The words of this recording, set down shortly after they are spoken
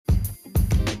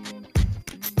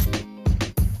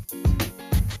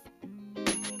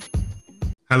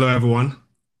Hello, everyone,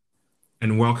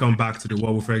 and welcome back to the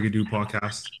What Will Fergie Do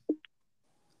podcast.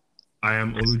 I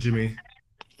am Olujimi,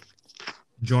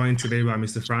 joined today by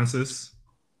Mr. Francis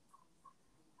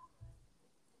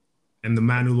and the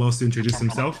man who loves to introduce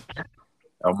himself.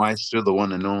 Am I still the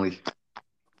one and only?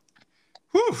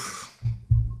 Whew.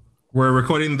 We're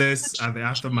recording this at the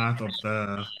aftermath of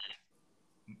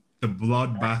the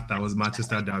bloodbath that was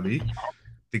Manchester Derby.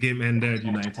 The game ended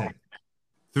United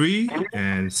 3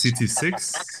 and City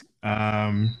 6.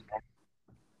 I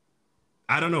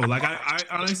don't know. I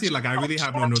honestly I really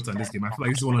have no notes on this game. I feel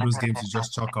like this is one of those games you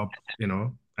just chalk up,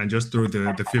 and just throw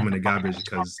the film in the garbage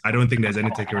because I don't think there's any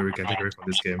takeaway we can take away from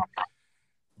this game.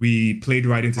 We played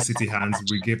right into City hands.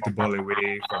 We gave the ball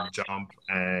away from jump,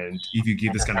 and if you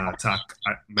give this kind of attack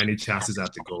many chances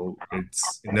at the goal,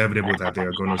 it's inevitable that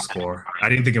they're going to score. I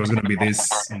didn't think it was going to be this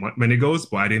many goals,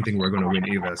 but I didn't think we were going to win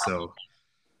either.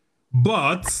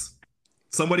 But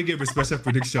somebody gave a special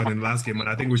prediction in the last game, and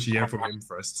I think we should hear from him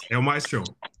first. El Maestro,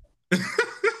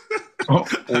 how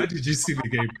did you see the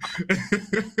game?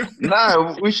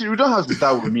 We don't have to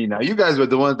start with me now. You guys were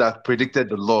the ones that predicted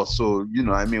the loss. So,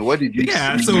 what did you see?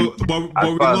 Yeah, but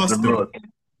we lost though.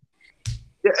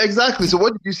 Yeah, exactly. So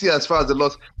what did you see as far as the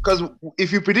loss? Because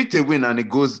if you predict a win and it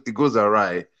goes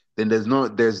awry, then there's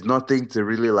nothing to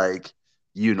really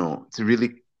to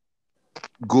really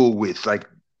go with. Like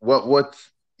what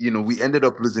we ended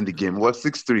up losing the game. What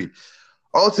 6-3.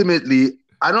 Ultimately,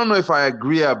 I don't know if I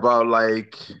agree about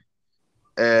let's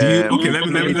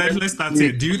start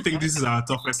here. Do you think this is our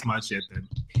toughest match yet then?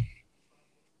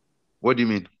 What do you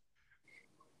mean?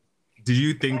 Do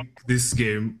you think this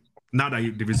game, now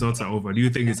that the results are over, do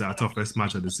you think it's our toughest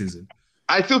match of the season?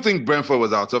 I still think Brentford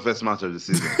was our toughest match of the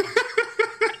season.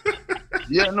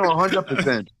 Yeah, no,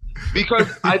 100%. Because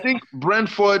I think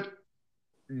Brentford,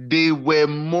 they were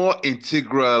more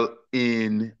integral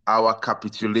in our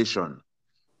capitulation.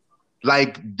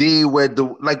 They were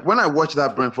when I watched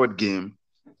that Brentford game,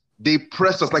 they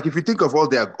pressed us. Like if you think of all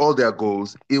their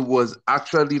goals, it was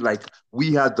actually like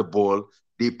we had the ball,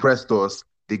 they pressed us,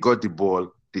 they got the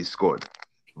ball, they scored.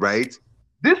 Right?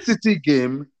 This City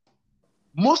game,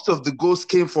 most of the goals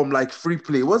came from free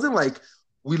play. It wasn't like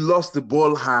we lost the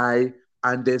ball high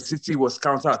and then City was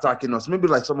counter-attacking us. Maybe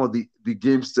some of the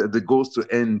games, the goals to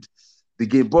end the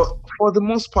game. But for the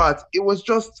most part, it was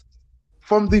just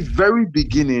from the very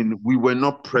beginning, we were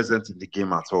not present in the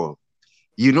game at all.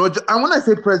 And when I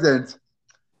say present,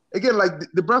 again,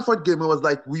 the Brentford game, it was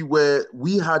like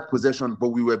we had possession, but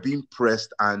we were being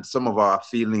pressed and some of our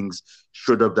feelings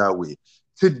showed up that way.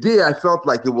 Today, I felt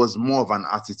like it was more of an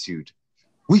attitude.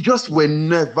 We just were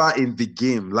never in the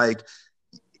game.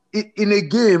 In a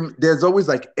game, there's always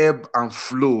ebb and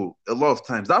flow a lot of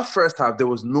times. That first half, there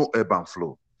was no ebb and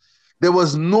flow. There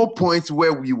was no point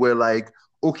where we were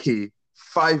okay,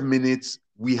 5 minutes,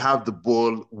 we have the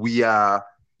ball, we are,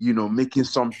 making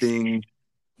something,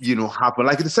 happen.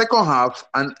 In the second half,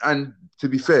 and to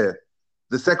be fair,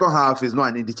 the second half is not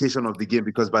an indication of the game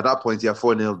because by that point, you're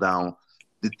 4-0 down.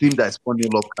 The team that is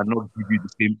 4-0 up cannot give you the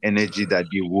same energy that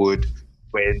they would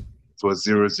when it was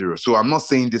 0-0. So I'm not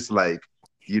saying this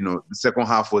the second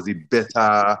half was a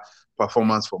better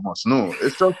performance from us. No,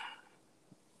 it's just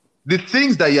the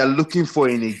things that you're looking for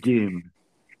in a game.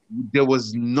 There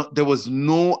was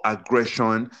no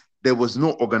aggression. There was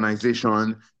no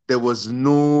organization. There was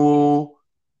no.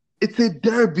 It's a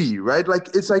derby, right?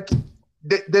 There's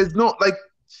no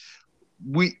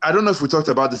I don't know if we talked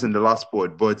about this in the last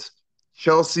pod, but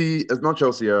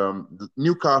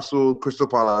Newcastle, Crystal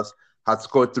Palace had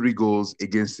scored 3 goals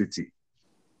against City,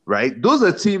 right? Those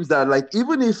are teams that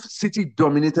even if City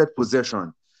dominated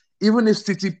possession, even if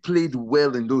City played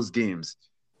well in those games,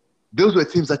 those were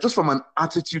teams that just from an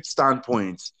attitude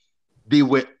standpoint, they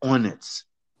were on it,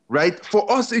 right?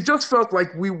 For us, it just felt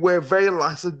like we were very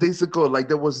lackadaisical.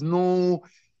 There was no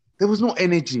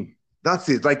energy. That's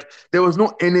it. There was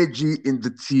no energy in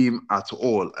the team at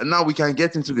all. And now we can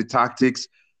get into the tactics,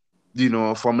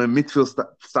 from a midfield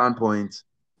standpoint.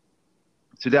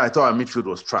 Today, I thought our midfield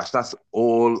was trash. That's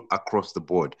all across the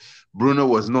board. Bruno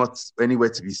was not anywhere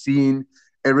to be seen.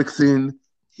 Eriksen,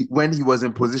 when he was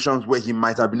in positions where he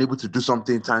might have been able to do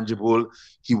something tangible,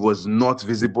 he was not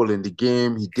visible in the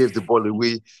game. He gave the ball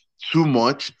away too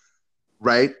much,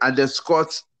 right? And then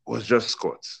Scott was just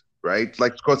Scott, right?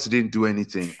 Scott didn't do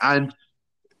anything. And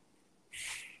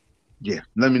yeah,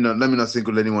 let me not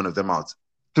single any one of them out.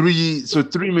 Three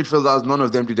midfielders, none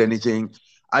of them did anything.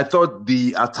 I thought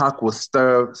the attack was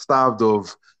starved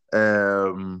of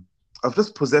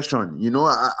just possession.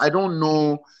 I don't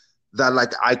know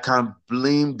that I can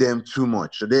blame them too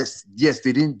much. Yes,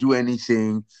 they didn't do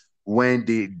anything, when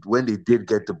they did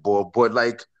get the ball. But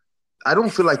like, I don't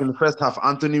feel like in the first half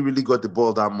Anthony really got the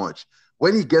ball that much.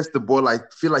 When he gets the ball, I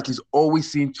feel like he's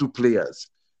always seeing two players,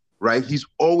 right? He's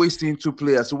always seeing two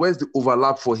players. So where's the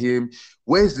overlap for him?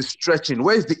 Where's the stretching?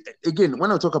 Again,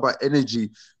 when I talk about energy,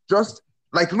 just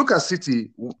like look at City,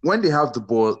 when they have the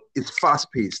ball, it's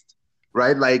fast-paced,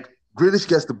 right? Like Grealish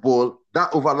gets the ball,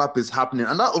 that overlap is happening.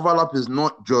 And that overlap is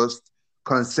not just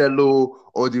Cancelo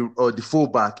or the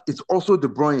fullback, it's also De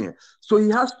Bruyne. So he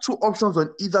has two options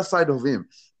on either side of him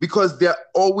because they're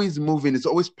always moving. It's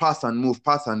always pass and move,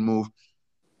 pass and move.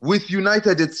 With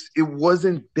United, it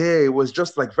wasn't there. It was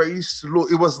just like very slow.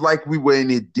 It was like we were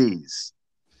in a daze.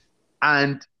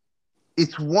 And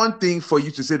it's one thing for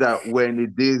you to say that we're in a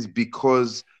daze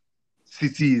because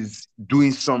City is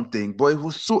doing something, but it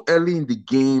was so early in the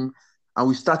game and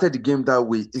we started the game that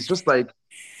way. It's just like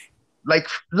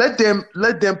let them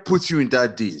put you in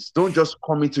that daze. Don't just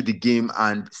come into the game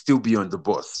and still be on the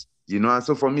bus, you know? And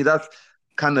so for me, that's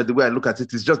kind of the way I look at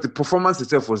it. It's just the performance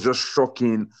itself was just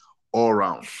shocking all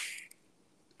around.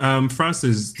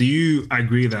 Francis, do you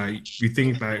agree that you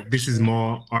think that this is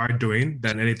more our doing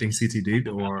than anything City did,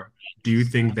 or do you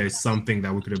think there's something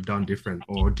that we could have done different?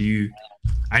 Or do you?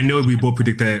 I know we both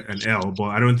predicted an L, but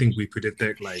I don't think we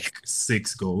predicted like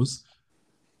 6 goals.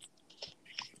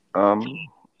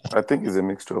 I think it's a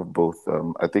mixture of both.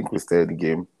 I think we started the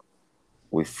game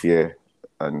with fear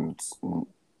and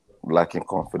lacking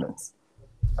confidence,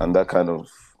 and that kind of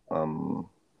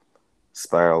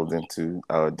spiraled into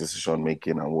our decision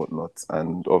making and whatnot.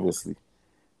 And obviously,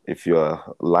 if you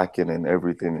are lacking in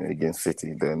everything against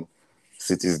City, then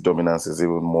City's dominance is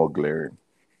even more glaring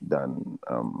than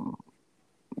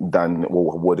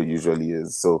what it usually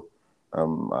is. So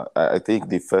I think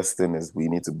the first thing is we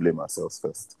need to blame ourselves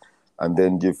first, and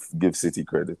then give City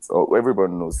credit. Oh,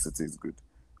 everyone knows City is good.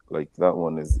 Like that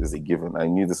one is a given. I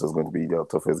knew this was going to be their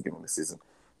toughest game of the season,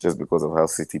 just because of how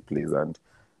City plays. And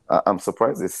I'm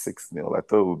surprised it's 6-0. I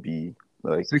thought it would be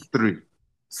like 6-3.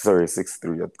 Sorry,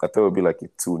 6-3. I thought it would be like a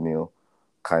 2-0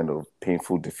 kind of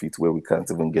painful defeat where we can't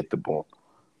even get the ball.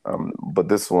 But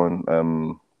this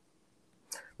one,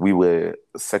 we were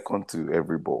second to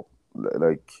every ball.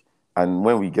 And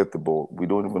when we get the ball, we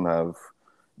don't even have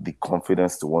the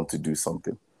confidence to want to do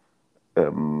something.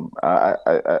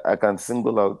 I can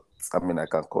single out. I mean, I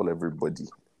can call everybody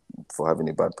for having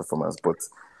a bad performance, but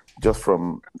just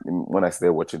from when I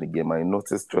started watching the game, I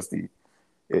noticed just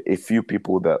a few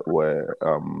people that were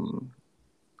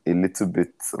a little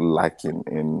bit lacking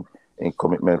in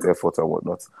commitment, effort, and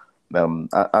whatnot.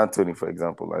 Anthony, for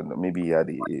example, and maybe he had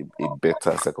a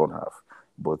better second half,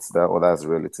 but that's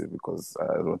relative because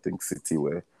I don't think City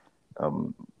were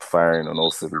firing on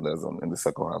all cylinders in the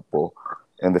second half. But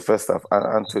in the first half,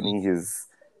 Anthony, his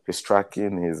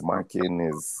tracking, his marking,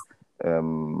 his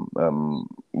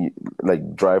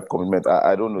like drive commitment.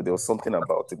 I don't know. There was something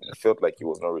about him. It felt like he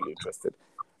was not really interested.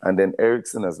 And then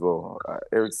Eriksen as well.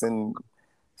 Eriksen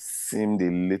seemed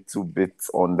a little bit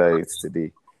under it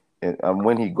today. And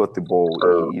when he got the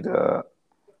ball, he either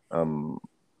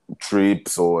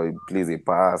trips or he plays a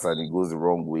pass and he goes the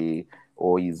wrong way,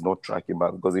 or he's not tracking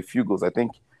back. Because a few goals, I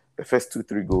think the first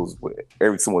 2-3 goals, where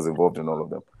Eriksen was involved in all of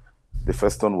them. The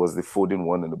first one was the Foden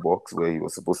one in the box where he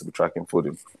was supposed to be tracking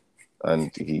Foden,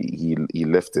 and he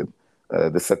left him.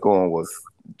 The second one was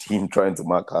him trying to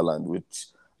mark Haaland, which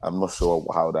I'm not sure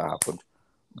how that happened.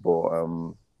 But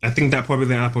I think that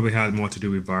probably had more to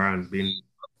do with Varane being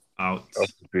out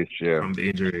off the pitch, from the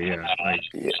injury. And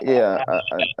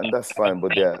that's fine.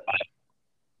 But there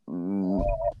are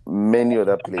many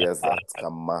other players that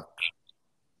can mark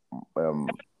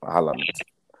Haaland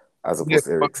as opposed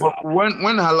to Eriksen. But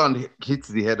when Haaland hits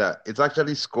the header, it's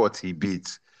actually Scott he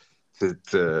beats. And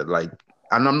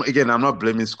I'm not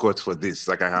blaming Scott for this.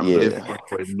 Like I have blamed him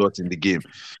for a lot in the game,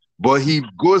 but he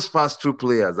goes past two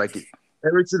players. Like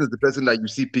Eriksen is the person that you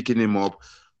see picking him up,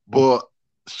 but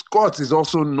Scott is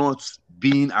also not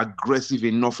being aggressive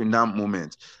enough in that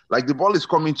moment. Like the ball is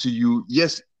coming to you,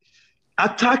 yes,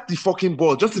 attack the fucking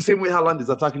ball just the same way Haaland is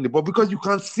attacking the ball, because you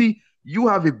can see you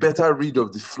have a better read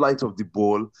of the flight of the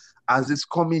ball as it's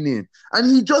coming in, and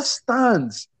he just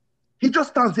stands.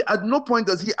 At no point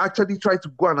does he actually try to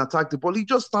go and attack the ball. He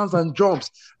just stands and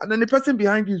jumps. And then the person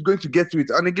behind you is going to get to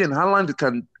it. And again,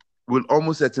 Haaland will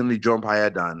almost certainly jump higher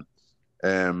than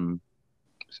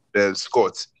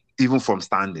Scott, even from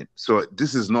standing. So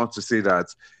this is not to say that,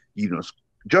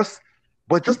 just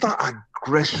that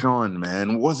aggression,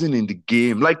 man, wasn't in the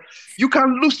game. Like, you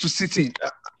can lose to City.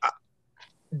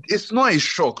 It's not a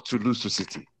shock to lose to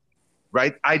City,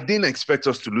 right? I didn't expect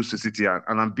us to lose to City, and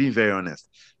I'm being very honest.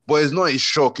 But it's not a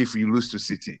shock if we lose to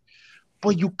City.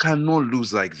 but you cannot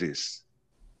lose like this.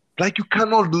 Like, you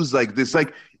cannot lose like this.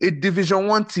 Like, a Division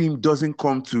 1 team doesn't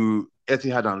come to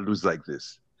Etihad and lose like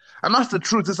this. And that's the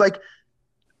truth. It's like,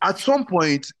 at some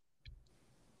point,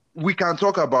 we can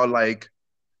talk about, like,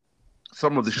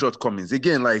 some of the shortcomings.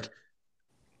 Again, like,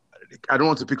 I don't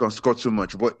want to pick on Scott too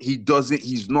much, but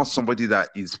he's not somebody that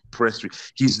is press.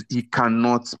 He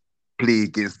cannot play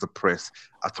against the press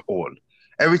at all.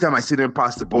 Every time I see them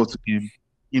pass the ball to him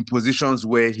in positions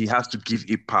where he has to give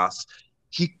a pass,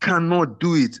 he cannot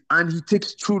do it, and he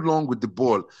takes too long with the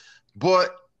ball.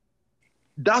 But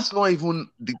that's not even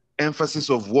the emphasis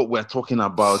of what we're talking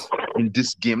about in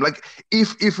this game. Like,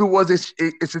 if it was a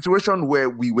situation where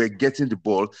we were getting the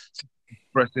ball,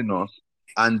 pressing us,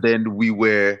 and then we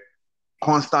were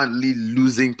constantly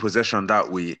losing possession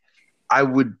that way, I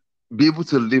would be able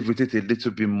to live with it a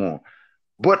little bit more.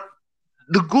 But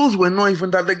the goals were not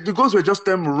even that. Like, the goals were just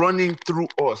them running through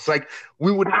us. Like,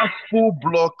 we would have full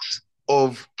blocks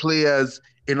of players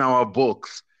in our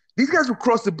box. These guys would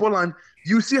cross the ball, and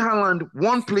you see Haaland,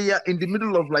 one player in the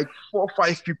middle of like 4 or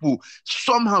 5 people.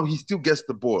 Somehow he still gets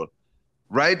the ball,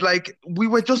 right? Like, we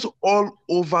were just all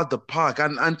over the park.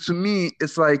 And to me,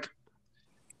 it's like,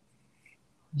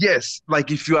 yes,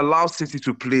 like, if you allow City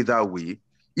to play that way,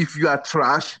 if you are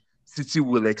trash, City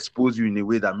will expose you in a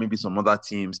way that maybe some other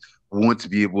teams won't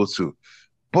be able to.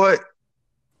 But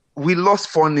we lost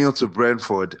 4-0 to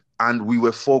Brentford, and we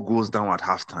were 4 goals down at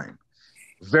halftime.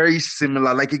 Very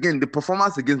similar. Like, again, the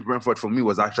performance against Brentford for me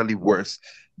was actually worse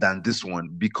than this one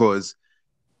because,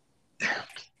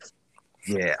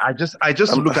 yeah, I just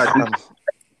look at this.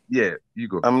 Yeah, you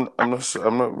go. I'm not sure.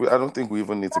 I don't think we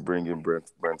even need to bring in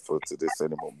Brentford to this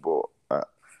anymore. But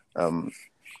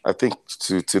I think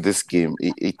to this game,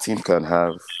 a team can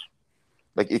have,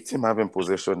 like, a team having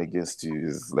possession against you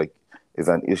is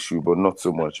an issue, but not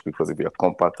so much because if you're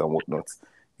compact and whatnot,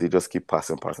 they just keep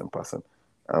passing.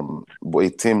 But a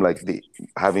team like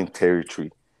having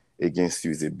territory against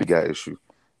you is a bigger issue.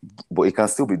 But it can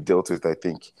still be dealt with, I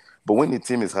think. But when the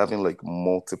team is having like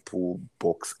multiple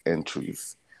box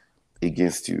entries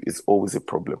against you, it's always a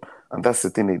problem. And that's the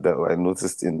thing that I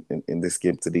noticed in this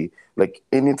game today. Like,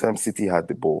 anytime City had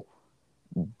the ball,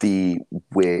 they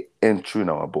were entering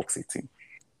our box 18.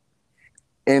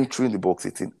 Entering the box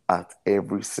 18 at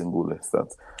every single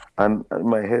instance. And in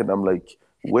my head, I'm like,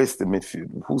 where's the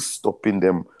midfield? Who's stopping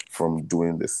them from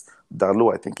doing this?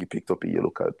 Dalot, I think he picked up a yellow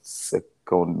card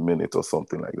second minute or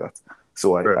something like that.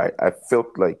 So I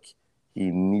felt like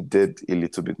he needed a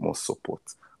little bit more support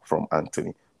from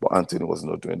Anthony. But Anthony was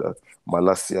not doing that.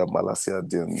 Malacia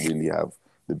didn't really have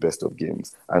the best of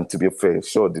games. And to be fair,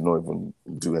 Shaw did not even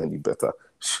do any better.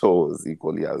 Shaw was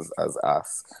equally as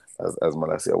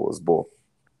Malacia was. But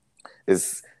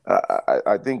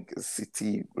I think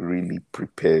City really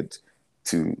prepared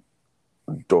to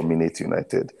dominate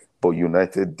United, but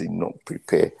United did not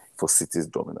prepare for City's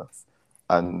dominance.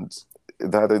 And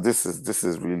this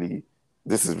is really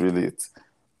it.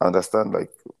 I understand,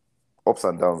 like, ups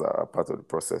and downs are part of the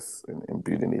process in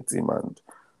building a team,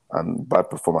 and bad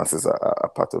performances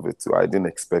are part of it too. I didn't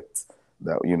expect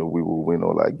that, we will win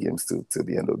all our games till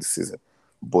the end of the season,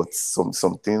 but some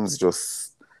things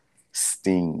just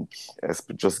sting,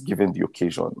 just given the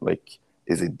occasion. Like,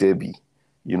 it's a derby,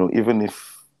 even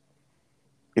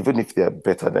if they are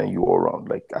better than you all around,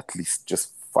 like, at least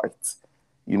just fight.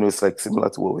 It's like similar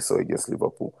to what we saw against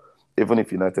Liverpool. Even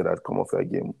if United had come off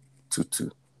that game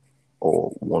 2-2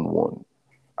 or 1-1,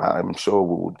 I'm sure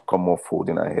we would come off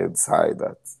holding our heads high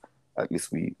that at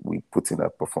least we put in a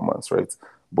performance, right?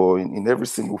 But in every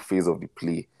single phase of the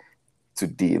play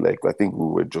today, like, I think we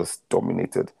were just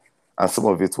dominated. And some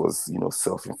of it was,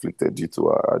 self-inflicted due to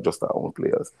our own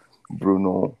players.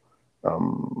 Bruno,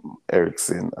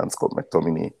 Eriksen, and Scott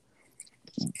McTominay,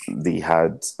 they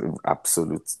had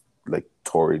absolute, like,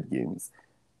 torrid games.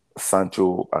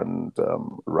 Sancho and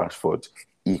Rashford,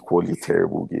 equally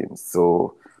terrible games.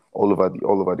 So all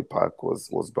over the park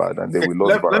was bad, and then we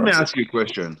lost. Let me ask you a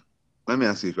question.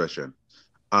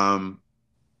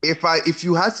 If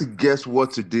you had to guess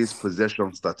what today's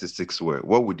possession statistics were,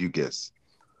 what would you guess?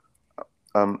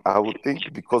 I would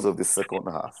think because of the second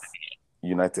half,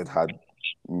 United had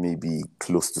maybe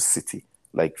close to City,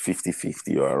 like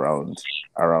 50-50 or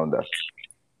around that.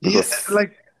 Because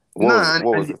what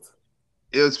was it?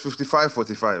 It was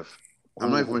 55-45.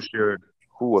 I'm not even sure.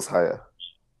 Who was higher?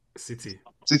 City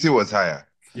was higher.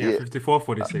 Yeah,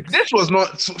 54-46. This was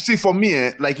not... See, for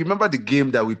me, like, you remember the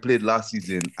game that we played last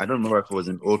season? I don't remember if it was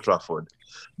in Old Trafford.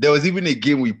 There was even a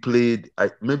game we played,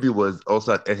 maybe it was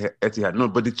also at Etihad. No,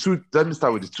 but let me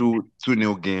start with the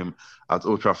 2-0 game at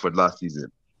Old Trafford last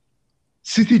season.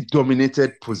 City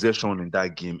dominated possession in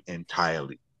that game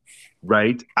entirely,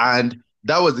 right? And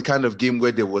that was the kind of game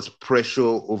where there was pressure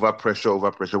over pressure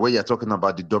over pressure, where you're talking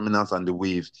about the dominance and the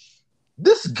waves.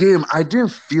 This game, I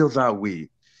didn't feel that way.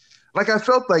 Like, I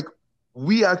felt like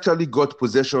we actually got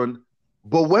possession,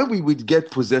 but when we would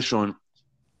get possession,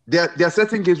 there are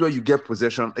certain games where you get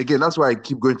possession. Again, that's why I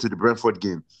keep going to the Brentford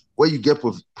game, where you get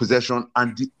possession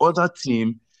and the other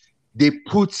team, they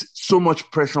put so much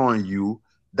pressure on you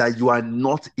that you are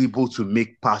not able to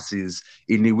make passes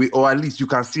in a way, or at least you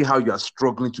can see how you are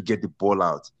struggling to get the ball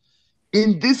out.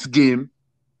 In this game,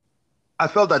 I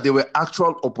felt that there were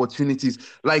actual opportunities.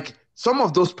 Like some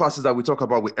of those passes that we talk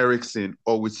about with Eriksen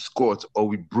or with Scott or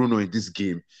with Bruno in this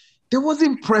game, there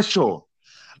wasn't pressure.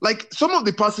 Like some of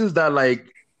the passes that like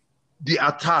the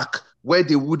attack where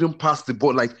they wouldn't pass the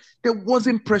ball, like there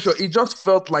wasn't pressure. It just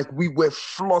felt like we were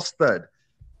flustered,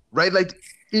 right? Like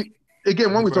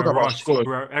again, when we talk about Scott,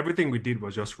 everything we did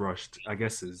was just rushed. I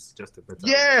guess is just a better.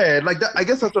 Yeah, like that. I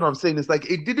guess that's what I'm saying. It's like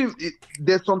it didn't.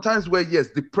 There's sometimes where yes,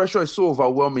 the pressure is so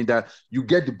overwhelming that you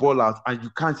get the ball out and you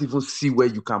can't even see where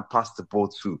you can pass the ball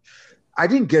to. I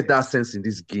didn't get that sense in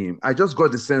this game. I just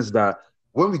got the sense that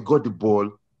when we got the ball,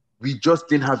 we just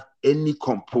didn't have any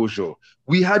composure.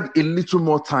 We had a little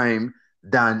more time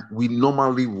than we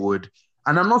normally would,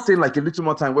 and I'm not saying like a little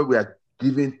more time where we are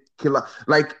giving killer.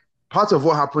 Like part of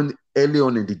what happened early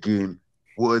on in the game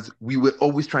was we were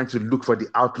always trying to look for the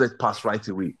outlet pass right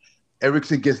away.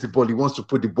 Eriksen gets the ball. He wants to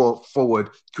put the ball forward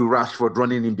to Rashford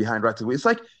running in behind right away. It's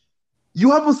like,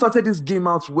 you haven't started this game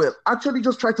out well. Actually,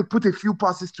 just try to put a few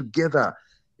passes together.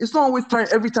 It's not always trying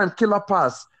every time killer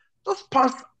pass. Just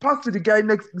pass to the guy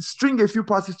next, string a few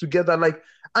passes together, like,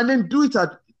 and then do it at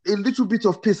a little bit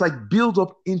of pace, like build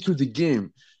up into the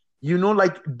game. You know,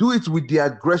 like do it with the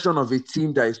aggression of a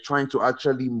team that is trying to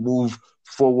actually move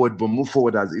forward, but move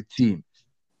forward as a team.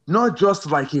 Not just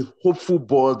like a hopeful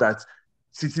ball that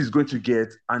City is going to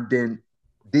get, and then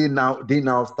they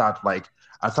now start like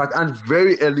attack. And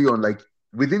very early on, like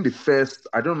within the first,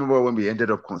 I don't remember when we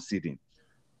ended up conceding.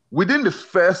 Within the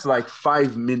first like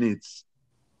 5 minutes,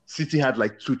 City had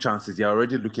like 2 chances. They're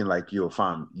already looking like, yo,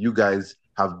 fam, you guys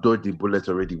have dodged the bullet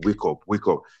already. Wake up.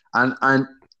 And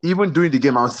even during the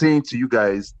game, I was saying to you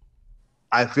guys,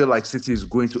 I feel like City is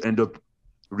going to end up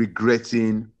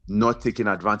regretting not taking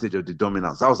advantage of the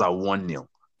dominance. That was at 1-0.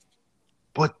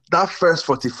 But that first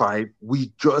 45,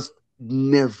 we just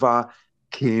never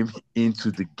came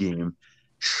into the game.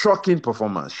 Shocking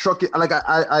performance. Shocking. Like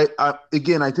I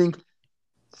again, I think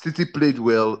City played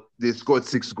well. They scored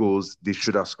 6 goals. They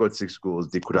should have scored 6 goals.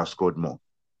 They could have scored more.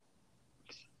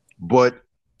 But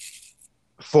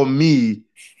for me,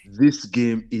 this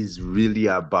game is really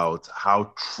about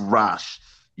how trash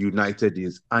United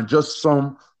is, and just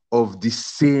some of the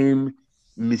same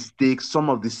mistakes, some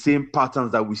of the same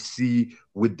patterns that we see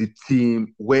with the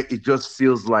team, where it just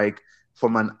feels like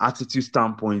from an attitude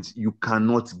standpoint, you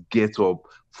cannot get up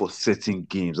for certain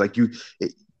games. Like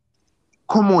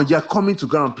come on, you're coming to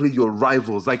go and play your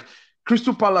rivals. Like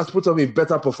Crystal Palace put up a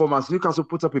better performance. Newcastle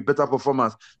put up a better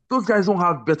performance. Those guys don't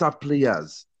have better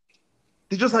players.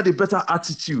 They just had a better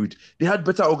attitude. They had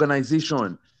better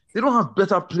organization. They don't have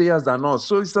better players than us.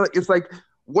 So it's like,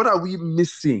 what are we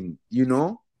missing? You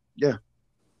know? Yeah.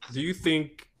 Do you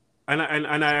think? And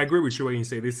I agree with you when you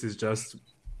say this is just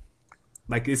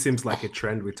like it seems like a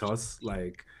trend with us.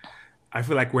 Like I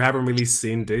feel like we haven't really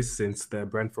seen this since the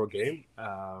Brentford game.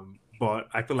 But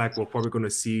I feel like we're probably going to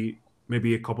see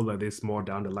maybe a couple of this more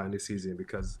down the line this season,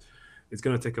 because it's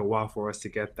going to take a while for us to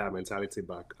get that mentality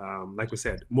back. Like we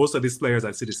said, most of these players,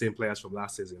 I see the same players from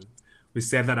last season. We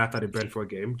said that after the Brentford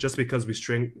game. Just because we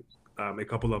string a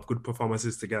couple of good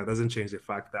performances together doesn't change the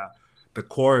fact that the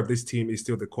core of this team is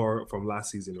still the core from last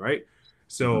season, right?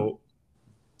 So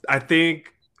I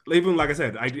think, even like I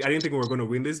said, I didn't think we were going to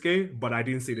win this game, but I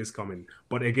didn't see this coming.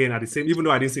 But again, even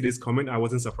though I didn't see this coming, I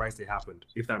wasn't surprised it happened,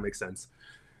 if that makes sense.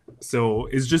 So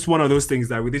it's just one of those things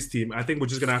that with this team, I think we're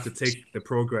just going to have to take the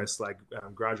progress like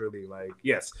gradually. Like,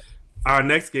 yes, our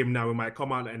next game now, we might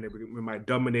come out and we might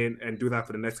dominate and do that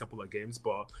for the next couple of games.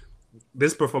 But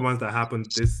this performance that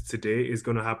happened today is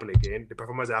going to happen again. The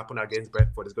performance that happened against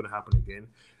Brentford is going to happen again.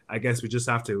 I guess we just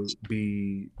have to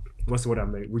be, what's the word I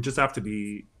mean? We just have to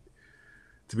be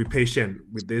patient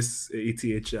with this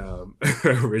ETH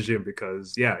regime,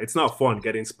 because yeah, it's not fun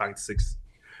getting spanked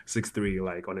 6-3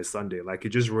 like on a Sunday. Like it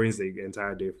just ruins the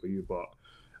entire day for you. But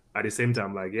at the same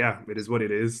time, like, yeah, it is what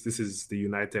it is. This is the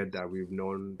United that we've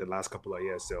known the last couple of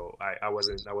years. So I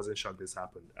wasn't shocked this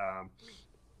happened.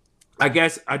 I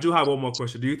guess I do have one more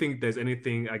question. Do you think there's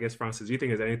anything, I guess, Francis, do you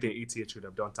think there's anything ETH should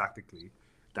have done tactically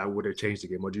that would have changed the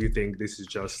game? Or do you think this is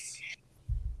just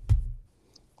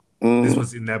This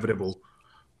was inevitable.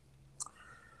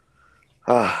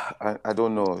 I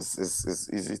don't know. It's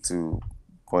easy to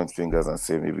point fingers and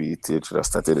say maybe ETH should have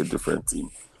started a different team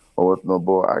or whatnot.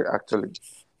 But I actually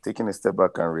taking a step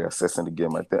back and reassessing the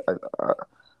game.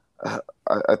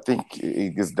 I think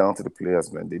it is down to the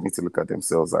players, man. They need to look at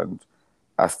themselves and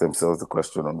ask themselves the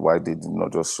question on why they did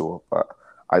not just show up.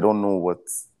 I don't know what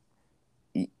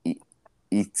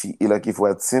like if we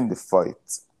had seen the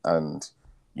fight and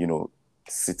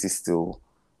City still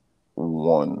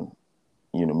won,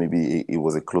 maybe it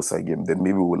was a closer game, then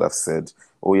maybe we'll have said,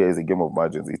 oh yeah, it's a game of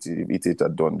margins. If ETH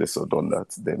had done this or done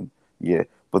that, then yeah.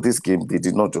 But this game, they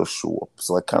did not just show up,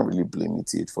 so I can't really blame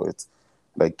ETH for it.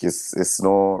 Like it's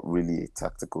not really a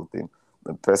tactical thing.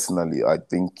 And personally, I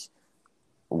think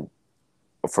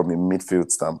from a midfield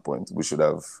standpoint, we should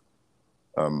have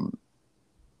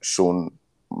shown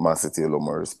Man City a lot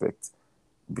more respect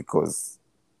because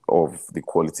of the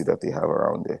quality that they have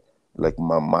around there. Like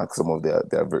mark some of their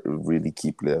really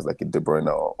key players like De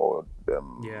Bruyne or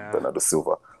Bernardo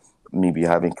Silva. Maybe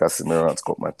having Casemiro and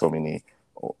Scott McTominay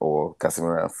or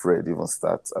Casemiro and Fred even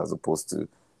start as opposed to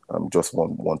just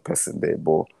one person there.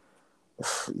 But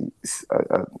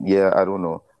I don't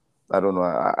know.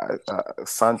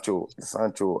 Sancho,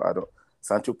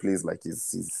 Sancho plays like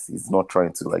he's not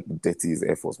trying to like dirty his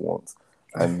Air Force Ones.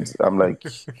 And I'm like,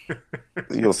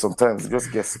 sometimes you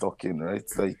just get stuck in, right?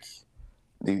 Like,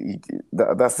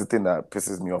 that's the thing that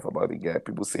pisses me off about the guy.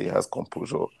 People say he has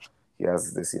composure, he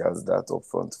has this, he has that up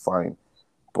front, fine.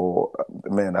 But,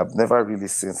 man, I've never really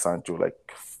seen Sancho, like,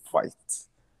 fight.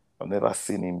 I've never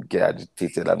seen him get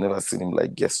agitated. I've never seen him,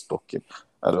 like, get stuck in.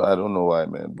 I don't know why,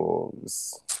 man,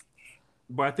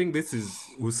 But I think this is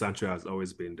who Sancho has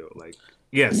always been, though. Like,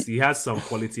 yes, he has some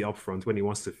quality up front when he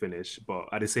wants to finish, but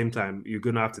at the same time, you're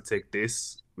gonna have to take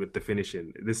this with the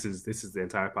finishing. This is the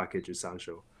entire package with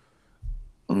Sancho.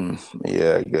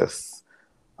 Yeah, I guess.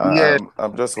 Yeah.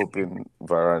 I'm just hoping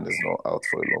Varane is not out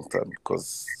for a long time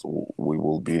because we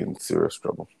will be in serious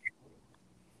trouble.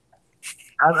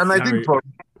 And I think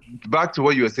back to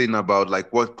what you were saying about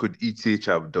like what could ETH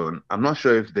have done. I'm not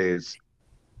sure if there's.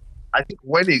 I think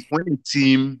when a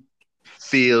team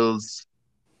fails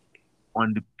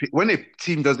when a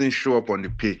team doesn't show up on the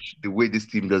pitch the way this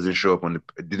team didn't show up on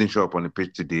the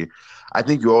pitch today, I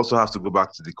think you also have to go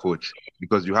back to the coach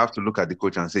because you have to look at the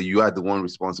coach and say you are the one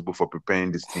responsible for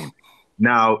preparing this team.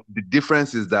 Now, the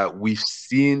difference is that we've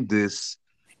seen this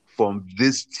from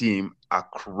this team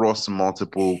across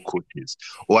multiple coaches,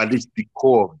 or at least the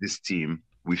core of this team.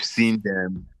 We've seen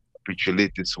them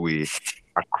capitulate this way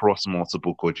across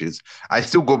multiple coaches. I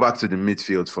still go back to the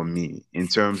midfield for me in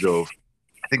terms of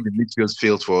I think the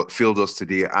midfield failed us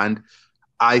today. And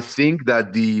I think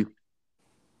that the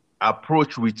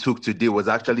approach we took today was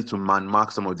actually to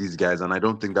man-mark some of these guys. And I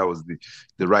don't think that was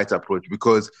the right approach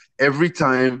because every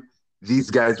time these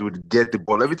guys would get the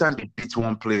ball, every time they beat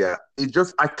one player, it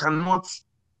just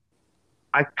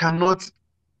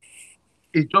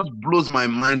it just blows my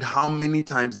mind how many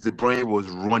times De Bruyne was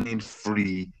running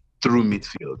free through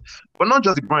midfield. But not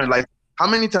just De Bruyne, like how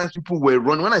many times people were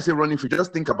running. When I say running free,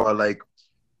 just think about like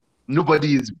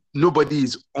nobody is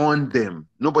on them.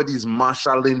 Nobody is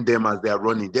marshalling them as they're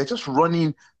running. They're just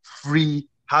running free,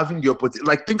 having the opportunity.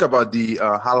 Like think about the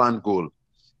Haaland goal,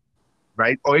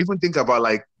 right? Or even think about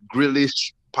like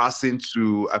Grealish passing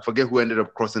to, I forget who ended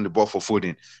up crossing the ball for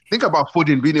Foden. Think about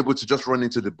Foden being able to just run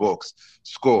into the box,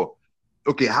 score.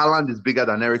 Okay, Haaland is bigger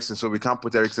than Eriksen, so we can't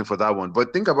put Eriksen for that one.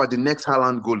 But think about the next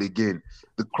Haaland goal again,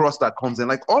 the cross that comes in.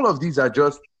 Like all of these are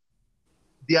just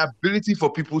the ability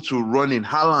for people to run in.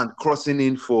 Haaland crossing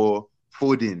in for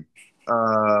Foden.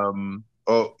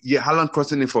 Haaland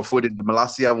crossing in for Foden, the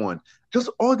Malacia one. Just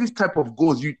all these type of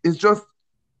goals. It's just,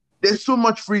 there's so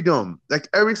much freedom. Like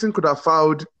Eriksen could have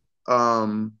fouled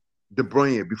De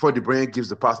Bruyne before De Bruyne gives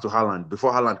the pass to Haaland,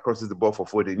 before Haaland crosses the ball for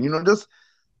Foden. Just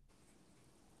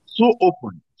so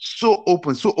open,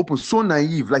 so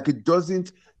naive. Like it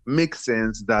doesn't make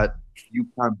sense that you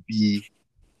can be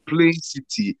playing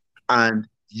City and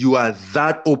you are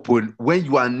that open when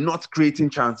you are not creating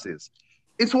chances.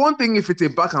 It's one thing if it's a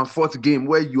back and forth game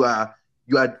where you are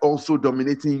also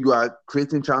dominating, you are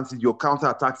creating chances, your counter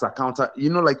attacks are counter.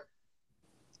 Like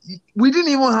we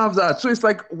didn't even have that. So it's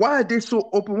like, why are they so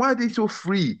open? Why are they so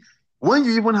free? When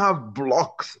you even have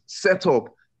blocks set up,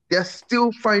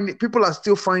 people are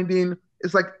still finding,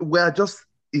 it's like we're just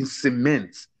in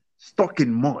cement, stuck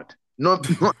in mud, not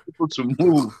able to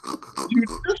move.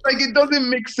 Just like it doesn't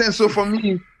make sense. So for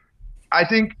me, I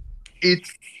think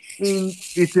it's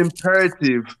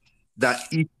imperative that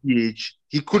ETH,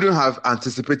 he couldn't have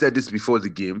anticipated this before the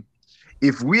game.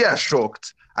 If we are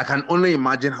shocked I can only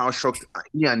imagine how shocked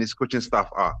he and his coaching staff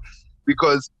are.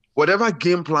 Because whatever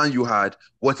game plan you had,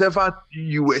 whatever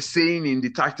you were saying in the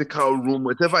tactical room,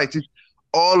 whatever it is,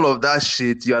 all of that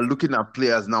shit, you are looking at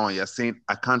players now and you're saying,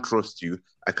 I can't trust you.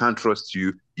 I can't trust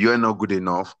you. You're not good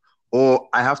enough. Or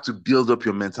I have to build up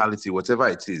your mentality, whatever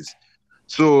it is.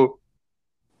 So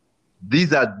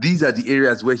these are the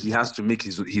areas where he has to make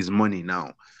his money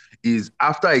now. Is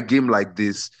after a game like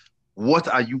this, what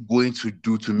are you going to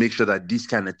do to make sure that these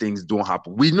kind of things don't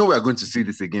happen? We know we're going to see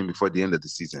this again before the end of the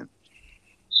season.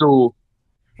 So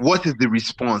what is the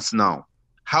response now?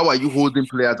 How are you holding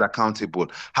players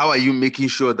accountable? How are you making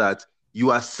sure that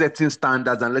you are setting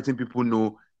standards and letting people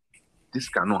know this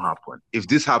cannot happen? If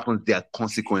this happens, there are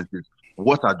consequences.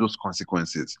 What are those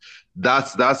consequences?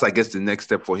 That's I guess the next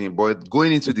step for him. But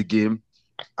going into the game,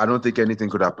 I don't think anything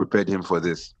could have prepared him for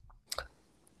this.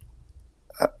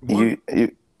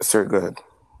 Sir, go ahead.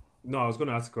 No, I was going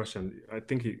to ask a question. I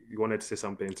think you wanted to say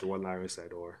something to what Larry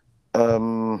said, or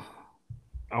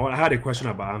I had a question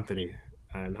about Anthony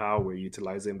and how we're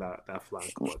utilizing that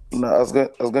flank. But... No, I was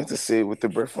going to say with the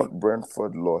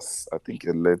Brentford loss, I think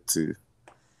it led to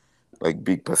like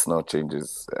big personal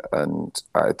changes, and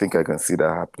I think I can see that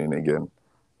happening again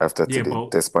after today,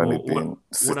 despite it being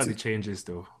City. What are the changes,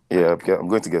 though? Yeah, I'm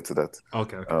going to get to that.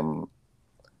 Okay.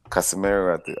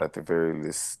 Casemiro at the very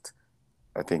least,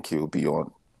 I think he'll be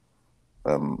on.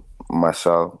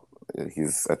 Martial,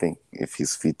 I think if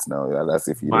he's fit now, that's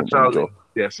if he didn't injure.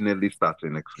 Definitely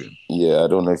starting next game. Yeah, I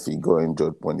don't know if he got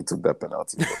injured when he took that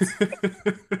penalty,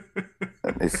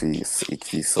 and if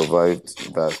he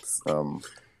survived that,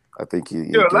 I think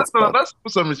he. Let's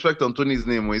put some respect on Tony's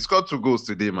name. He scored 2 goals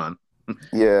today, man.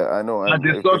 Yeah, I know. And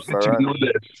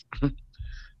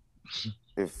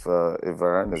if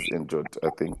Varane is injured, I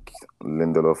think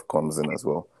Lindelof comes in as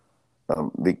well.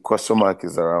 The question mark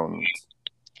is around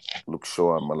Luke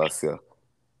Shaw and Malacia.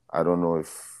 I don't know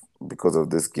if because of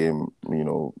this game,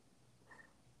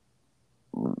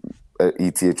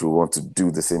 ETH will want to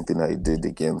do the same thing that he did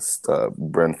against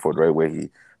Brentford, right, where he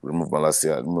removed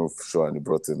Malacia, removed Shaw, and he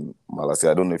brought in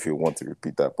Malacia. I don't know if you want to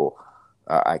repeat that, but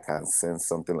I can sense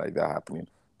something like that happening.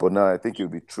 But now I think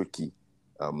it'll be tricky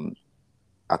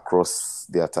across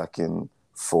the attacking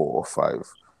 4 or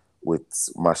 5 with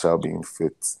Martial being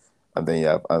fit, and then you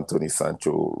have Anthony,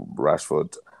 Sancho,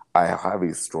 Rashford. I have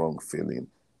a strong feeling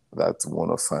that one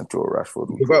of Sancho or Rashford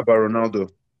will go. What about Ronaldo?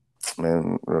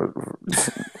 Man,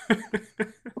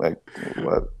 like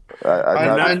what?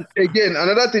 And again,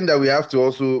 another thing that we have to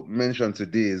also mention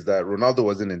today is that Ronaldo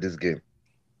wasn't in this game.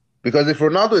 Because if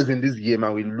Ronaldo is in this game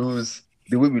and we lose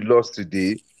the way we lost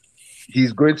today,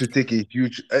 he's going to take a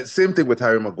huge... same thing with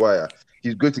Harry Maguire.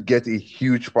 He's going to get a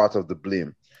huge part of the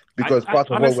blame. Because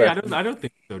honestly, I don't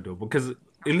think so, though. Because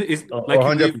it's like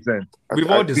 100%. We've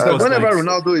all discussed. Whenever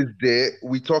Ronaldo is there,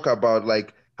 we talk about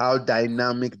like how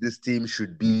dynamic this team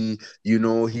should be.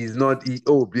 He's not...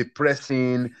 be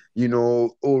pressing.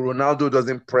 Ronaldo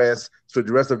doesn't press. So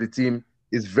the rest of the team...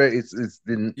 It's the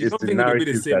narrative. You don't think it'll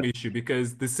be the same issue,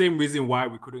 because the same reason why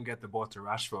we couldn't get the ball to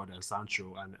Rashford and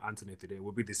Sancho and Anthony today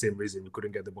will be the same reason we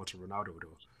couldn't get the ball to Ronaldo,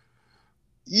 though.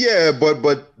 Yeah,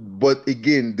 but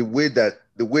again, the way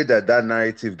that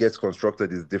narrative gets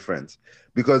constructed is different,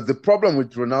 because the problem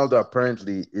with Ronaldo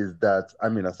apparently is that,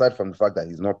 aside from the fact that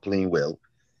he's not playing well,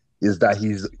 is that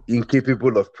he's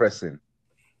incapable of pressing.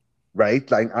 Right?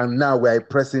 And now we're a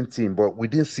pressing team, but we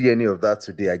didn't see any of that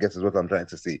today, I guess is what I'm trying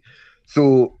to say.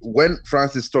 So when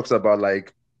Francis talks about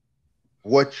like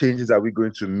what changes are we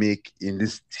going to make in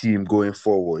this team going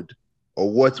forward,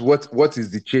 or what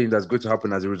is the change that's going to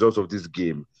happen as a result of this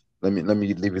game? Let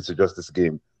me leave it to just this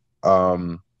game.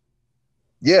 You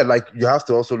have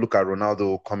to also look at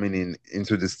Ronaldo coming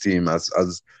into this team as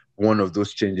one of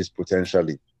those changes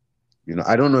potentially.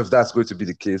 I don't know if that's going to be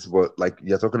the case, but like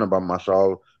you're talking about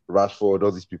Martial, Rashford,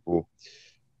 all these people,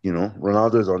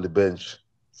 Ronaldo is on the bench.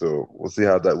 So we'll see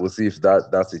if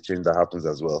that's a change that happens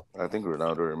as well. I think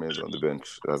Ronaldo remains on the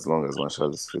bench as long as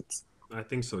Martial is fit. I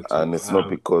think so too. And it's not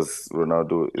because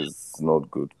Ronaldo is not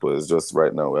good, but it's just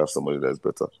right now we have somebody that's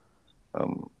better.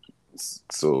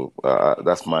 So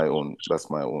that's my own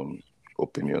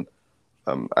opinion.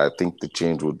 I think the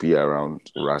change would be around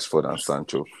Rashford and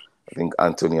Sancho. I think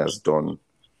Anthony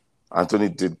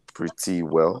did pretty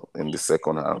well in the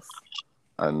second half,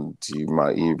 and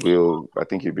I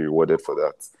think he'll be rewarded for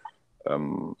that.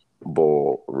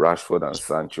 But Rashford and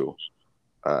Sancho,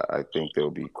 I think there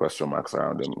will be question marks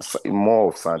around them. More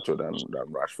of Sancho than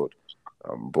Rashford.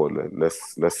 But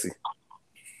let's see.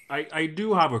 I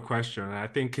do have a question. I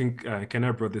think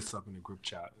Kenneth brought this up in the group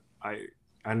chat.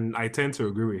 I tend to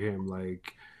agree with him.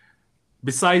 Like,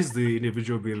 besides the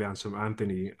individual brilliance from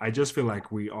Anthony, I just feel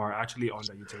like we are actually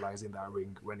underutilizing that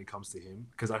ring when it comes to him.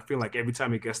 Because I feel like every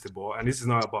time he gets the ball, and this is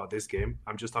not about this game,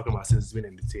 I'm just talking about since he's been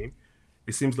in the team,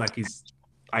 it seems like he's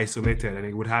isolated and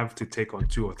he would have to take on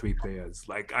 2 or 3 players.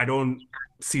 Like I don't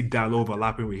see Dalot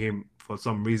overlapping with him for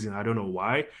some reason. I don't know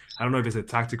why. I don't know if it's a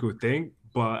tactical thing,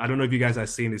 but I don't know if you guys are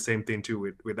seeing the same thing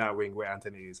too with that wing where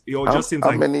Anthony is. It all just seems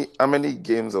like how many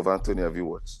games of Anthony have you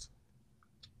watched?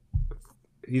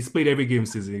 he's played every game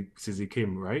since he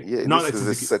came, right? Yeah, Not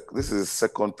this is his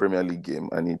second Premier League game,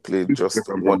 and he played just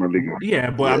Second one. Premier League.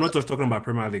 Yeah, but I'm not just talking about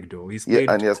Premier League though. He's played,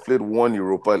 and he has played one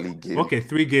Europa League game. Okay,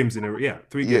 3 games in a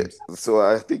three games. So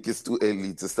I think it's too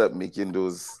early to start making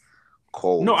those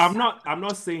calls. No, I'm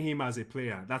not saying him as a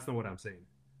player. That's not what I'm saying.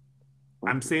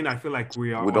 I'm saying I feel like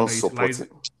we don't support him.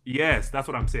 Yes, that's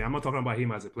what I'm saying. I'm not talking about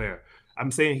him as a player.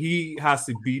 I'm saying he has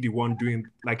to be the one doing,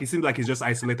 like, it seems like he's just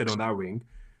isolated on that wing.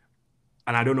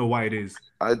 And I don't know why it is.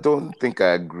 I don't think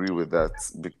I agree with that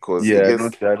because I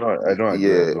don't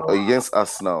agree. Against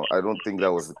Arsenal, I don't think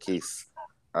that was the case.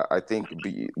 I think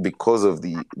because of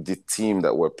the team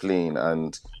that we're playing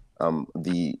and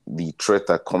the threat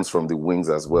that comes from the wings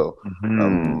as well,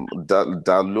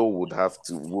 Dalot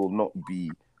will not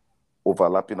be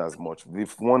overlapping as much.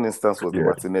 If one instance was the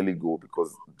Martinelli goal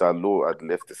because Dalot had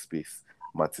left the space,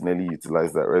 Martinelli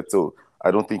utilized that, right? So I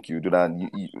don't think you do that.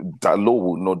 Dalot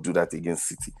will not do that against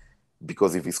City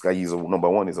because if he's number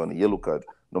one is on a yellow card,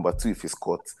 number two if he's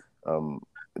caught,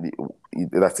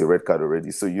 that's a red card already.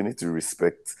 So you need to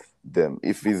respect them.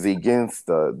 If it's against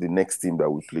the next team that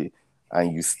we play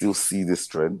and you still see this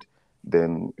trend,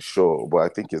 then sure. But I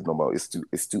think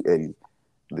it's too early.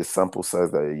 The sample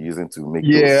size that you're using to make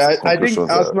I think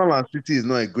Arsenal and City is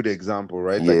not a good example,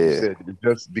 right? Like you said,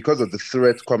 just because of the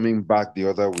threat coming back the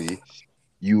other way,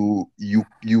 you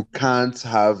can't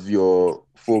have your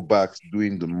fullbacks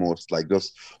doing the most, like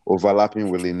just overlapping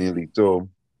willy-nilly. So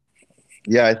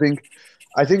yeah, I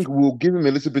think we'll give him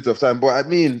a little bit of time. But I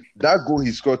mean, that goal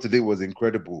he scored today was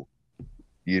incredible.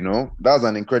 You know, that was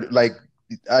an incredible. Like,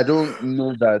 I don't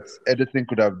know that Ederson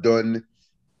could have done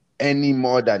any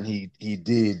more than he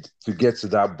did to get to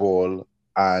that ball,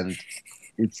 and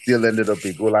it still ended up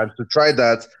a goal. And to try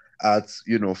that at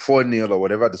 4-0 or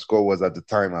whatever the score was at the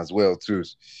time as well too,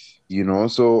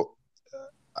 So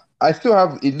I still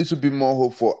have a little bit more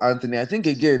hope for Anthony. I think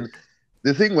again,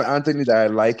 the thing with Anthony that I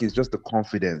like is just the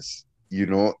confidence.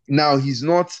 Now he's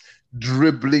not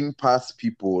dribbling past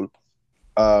people.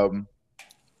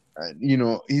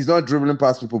 He's not dribbling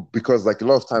past people because, like, a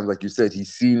lot of times, like you said,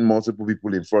 he's seen multiple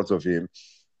people in front of him.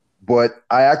 But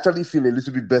I actually feel a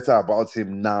little bit better about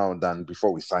him now than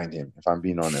before we signed him, if I'm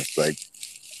being honest. Like,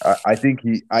 I think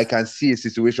I can see a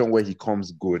situation where he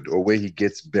comes good or where he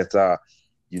gets better,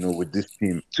 with this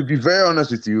team. To be very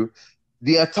honest with you,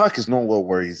 the attack is not what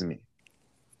worries me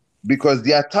because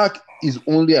the attack is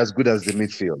only as good as the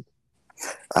midfield.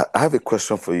 I have a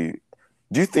question for you.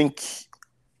 Do you think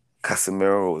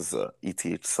Casemiro was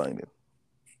ETH signing?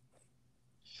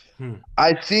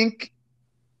 I think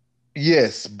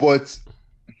yes, but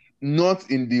not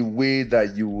in the way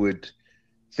that you would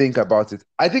think about it.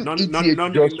 I think ETH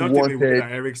just wanted.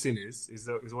 That Eriksen is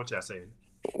what you're saying.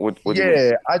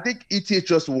 I think ETH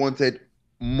just wanted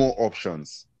more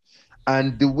options,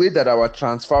 and the way that our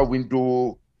transfer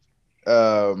window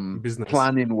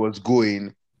planning was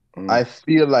going. I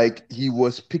feel like he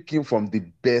was picking from the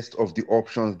best of the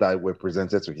options that were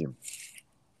presented to him.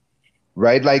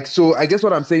 Right? Like, so I guess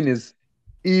what I'm saying is,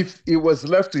 if it was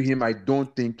left to him, I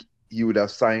don't think he would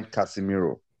have signed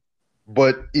Casemiro.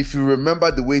 But if you remember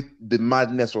the way the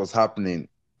madness was happening,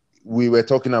 we were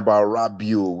talking about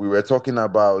Rabiot, we were talking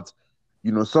about,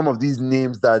 some of these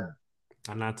names that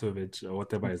Anatovic or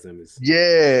whatever his name is.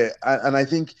 Yeah. And I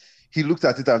think he looked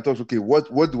at it and thought, okay,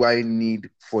 what do I need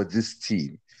for this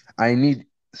team? I need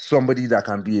somebody that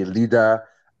can be a leader.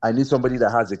 I need somebody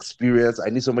that has experience. I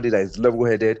need somebody that is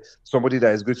level-headed, somebody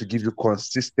that is going to give you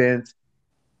consistent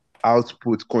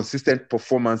output, consistent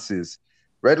performances,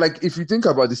 right? Like, if you think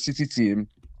about the City team,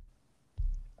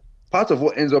 part of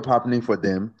what ends up happening for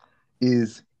them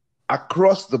is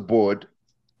across the board,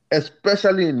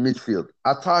 especially in midfield.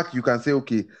 Attack, you can say,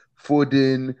 okay,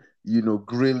 Foden,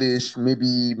 Grealish,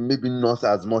 maybe not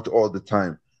as much all the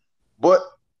time. But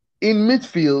in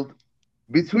midfield,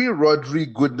 between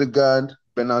Rodri, Gundogan,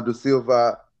 Bernardo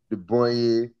Silva, De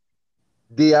Bruyne,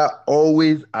 they are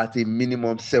always at a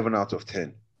minimum 7 out of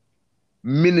 10.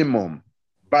 Minimum,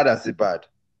 bad as a bad,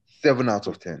 7 out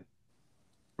of 10.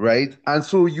 Right? And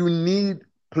so you need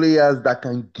players that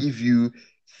can give you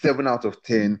 7 out of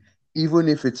 10, even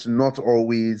if it's not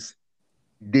always,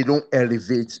 they don't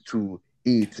elevate to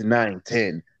 8, 9,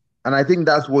 10. And I think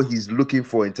that's what he's looking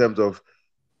for in terms of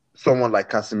someone like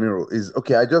Casemiro is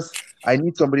okay. I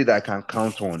need somebody that I can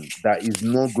count on that is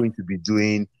not going to be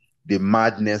doing the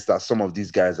madness that some of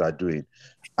these guys are doing.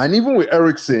 And even with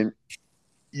Eriksen,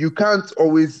 you can't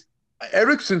always.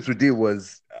 Eriksen today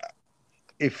was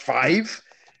a 5,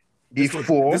 a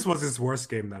 4. This was his worst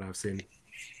game that I've seen.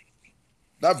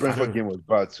 That Brentford game was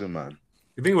bad too, man.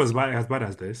 You think it was as bad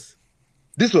as this?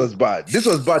 This was bad. This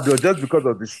was bad though, just because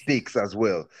of the stakes as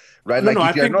well, right? No, like no,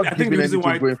 if you're not giving anything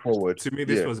going forward. To me,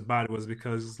 this was bad was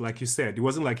because, like you said, it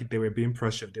wasn't like they were being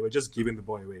pressured. They were just giving the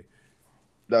ball away.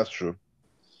 That's true.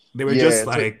 They were just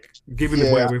giving the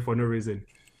ball away for no reason.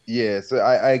 Yeah, so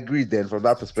I agree then from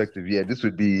that perspective. Yeah, this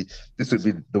would be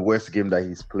the worst game that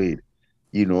he's played,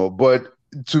 But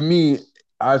to me,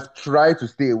 I've tried to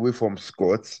stay away from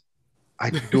Scott. I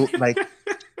don't like.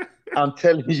 I'm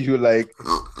telling you,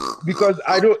 because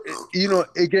I don't,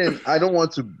 again, I don't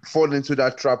want to fall into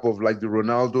that trap of like the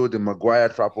Ronaldo, the Maguire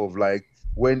trap of like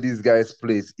when these guys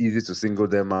play, it's easy to single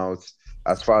them out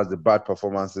as far as the bad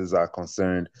performances are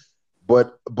concerned.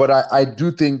 But I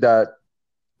do think that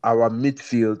our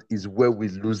midfield is where we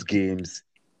lose games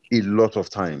a lot of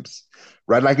times,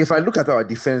 right? Like if I look at our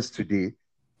defense today,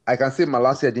 I can say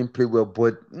Malacia didn't play well,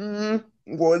 but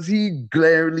was he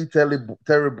glaringly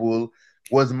terrible?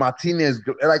 Was Martinez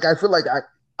like? I feel like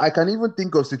I can even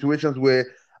think of situations where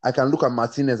I can look at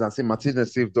Martinez and say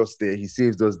Martinez saved us there. He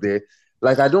saved us there.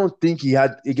 Like I don't think he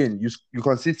had. Again, you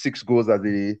concede 6 goals as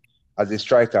a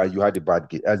striker. You had a bad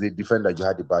game. As a defender, you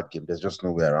had a bad game. There's just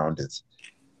no way around it.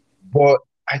 But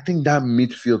I think that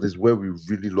midfield is where we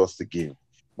really lost the game.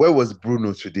 Where was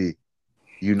Bruno today?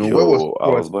 Where was? I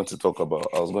was going to talk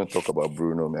about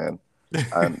Bruno, man.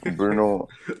 And Bruno,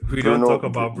 don't talk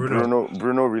about Bruno.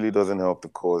 Bruno really doesn't help the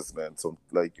cause, man. So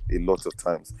like a lot of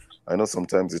times, I know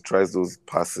sometimes he tries those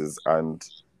passes, and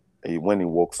when he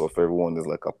walks off, everyone is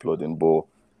like applauding. But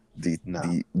the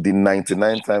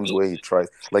 99 times where he tries,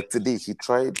 like today, he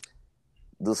tried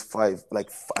those 5,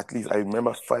 at least I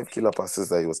remember 5 killer passes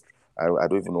that he was. I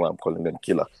don't even know why I'm calling them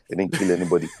killer. He didn't kill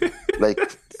anybody. Like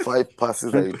 5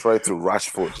 passes that he tried to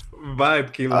Rashford.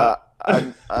 Vibe killer.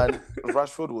 And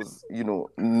Rashford was,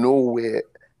 nowhere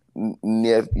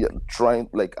near trying,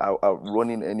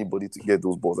 running anybody to get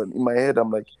those balls. And in my head,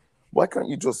 I'm like, why can't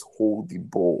you just hold the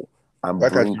ball and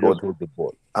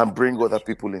bring other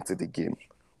people into the game?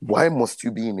 Why must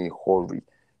you be in a hurry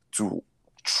to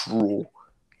throw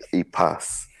a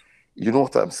pass? You know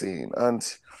what I'm saying? And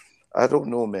I don't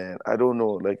know, man. I don't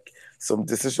know. Like some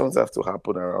decisions have to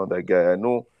happen around that guy. I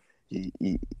know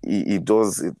he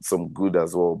does it some good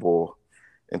as well,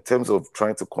 but in terms of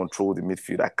trying to control the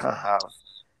midfield, I can't have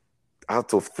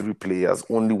out of 3 players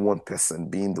only one person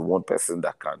being the one person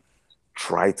that can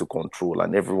try to control,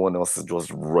 and everyone else is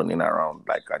just running around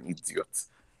like an idiot.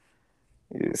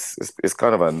 It's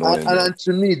kind of annoying. And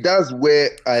to me, that's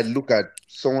where I look at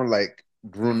someone like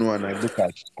Bruno and I look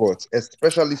at Scott,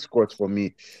 especially Scott for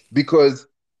me, because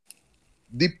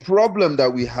the problem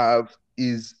that we have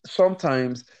is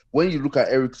sometimes when you look at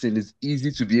Eriksen, it's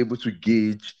easy to be able to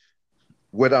gauge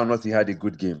whether or not he had a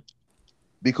good game,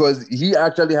 because he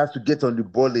actually has to get on the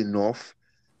ball enough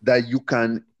that you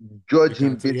can judge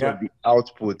him based on the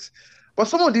output. But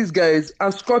some of these guys,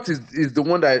 and Scott is the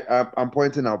one that I'm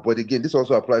pointing out, but again, this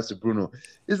also applies to Bruno.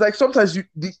 It's like sometimes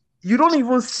you don't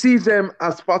even see them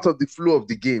as part of the flow of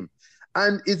the game.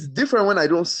 And it's different when I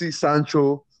don't see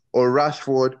Sancho or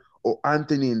Rashford or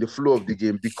Anthony in the flow of the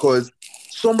game, because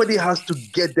somebody has to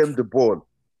get them the ball.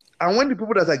 And when the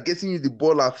people that are getting you the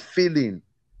ball are failing,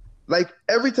 like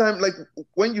every time, like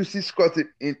when you see Scott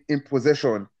in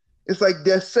possession, it's like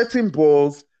there are certain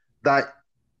balls that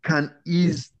can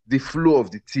ease the flow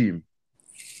of the team.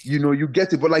 You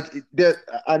get it, but like there,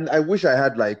 and I wish I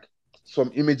had like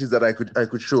some images that I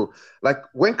could show. Like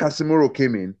when Casemiro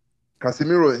came in,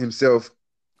 Casemiro himself,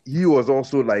 he was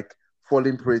also like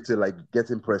falling prey to like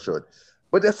getting pressured.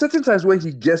 But there are certain times when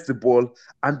he gets the ball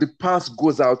and the pass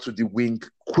goes out to the wing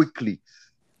quickly.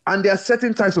 And there are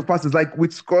certain types of passes, like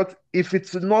with Scott, if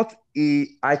it's not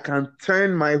I can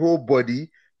turn my whole body,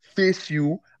 face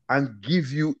you, and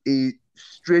give you a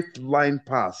straight line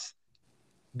pass.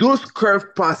 Those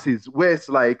curved passes where it's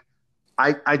like,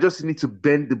 I just need to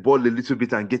bend the ball a little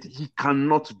bit and get it. He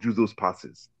cannot do those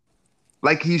passes.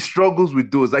 Like he struggles with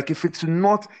those. Like if it's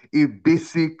not a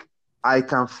basic, I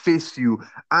can face you.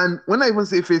 And when I even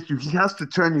say face you, he has to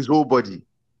turn his whole body.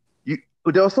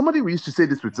 There was somebody we used to say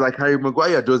this with, like Harry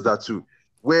Maguire does that too.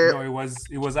 Where no,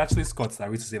 it was actually Scott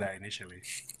that used to say that initially.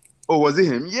 Oh, was it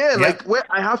him? Yeah, like where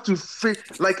I have to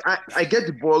like I get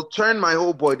the ball, turn my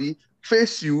whole body,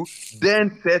 face you,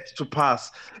 then set to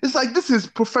pass. It's like this is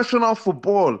professional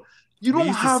football. You We don't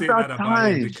used to have say that that about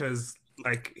him time. because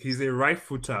like he's a right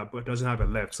footer but doesn't have a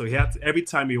left. So he had to, every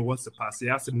time he wants to pass, he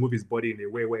has to move his body in a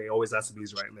way where he always has to be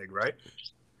his right leg, right?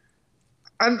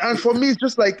 And for me, it's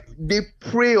just like they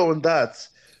prey on that.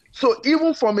 So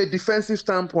even from a defensive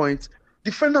standpoint,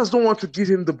 defenders don't want to give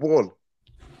him the ball.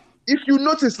 If you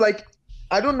notice, like,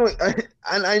 I don't know,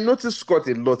 and I noticed Scott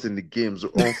a lot in the games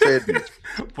unfairly.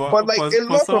 But like a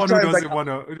lot of someone who times, like,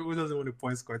 doesn't want to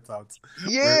point Scott out.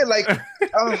 yeah, like,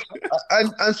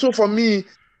 and so for me,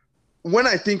 when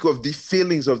I think of the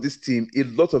failings of this team, a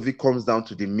lot of it comes down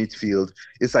to the midfield.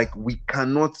 It's like we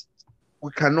cannot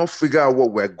figure out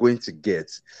what we're going to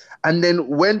get. And then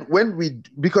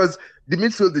because the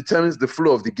midfield determines the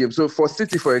flow of the game. So for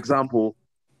City, for example,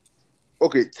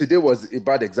 okay, today was a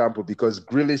bad example because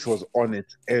Grealish was on it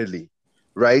early,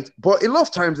 right? But a lot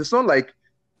of times it's not like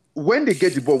when they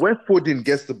get the ball, when Foden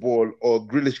gets the ball or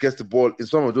Grealish gets the ball in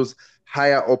some of those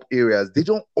higher up areas, it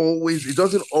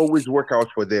doesn't always work out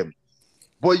for them.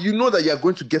 But you know that you're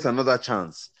going to get another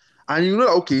chance. And you know,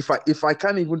 okay, if I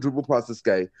can't even dribble past this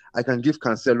guy, I can give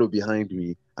Cancelo behind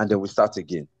me and then we start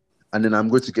again. And then I'm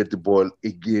going to get the ball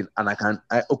again and I can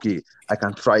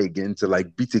try again to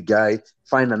like beat a guy,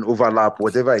 find an overlap,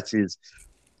 whatever it is.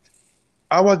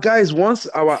 Our guys, once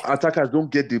our attackers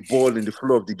don't get the ball in the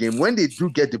flow of the game, when they do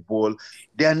get the ball,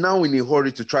 they are now in a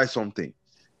hurry to try something.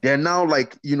 They're now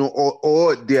like, you know,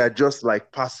 or they are just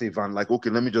like passive and like, okay,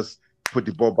 let me just put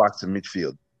the ball back to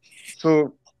midfield.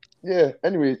 So, yeah,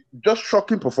 anyway, just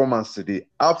shocking performance today.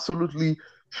 Absolutely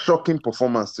shocking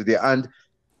performance today. And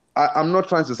I'm not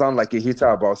trying to sound like a hater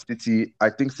about City. I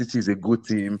think City is a good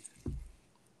team.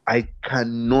 There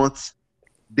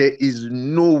is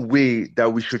no way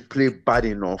that we should play bad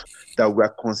enough that we're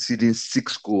conceding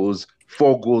 6 goals,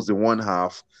 4 goals in one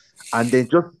half, and then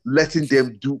just letting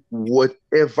them do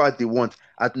whatever they want.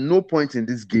 At no point in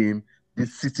this game did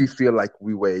City feel like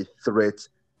we were a threat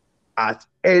at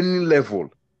any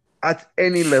level. And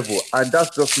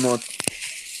that's just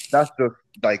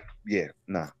like, yeah,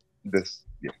 nah.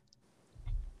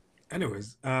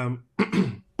 Anyways,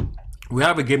 we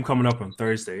have a game coming up on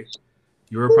Thursday,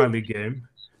 Europa League game.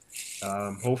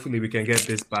 Hopefully we can get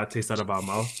this bad taste out of our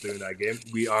mouth during that game.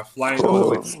 We are flying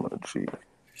all the way.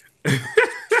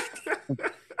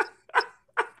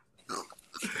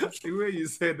 The way you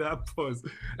said that, pause.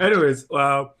 Anyways,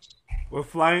 we're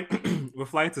flying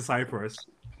to Cyprus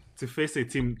to face a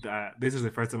team that this is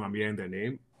the first time I'm hearing their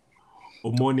name.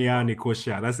 Omonia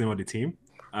Nicosia. That's the name of the team.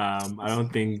 I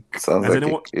don't think sounds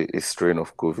like a strain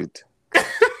of COVID.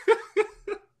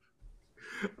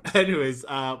 Anyways,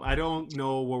 I don't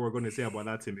know what we're going to say about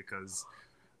that team because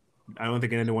I don't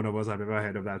think any one of us have ever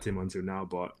heard of that team until now.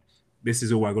 But this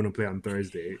is who we're going to play on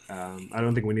Thursday. I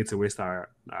don't think we need to waste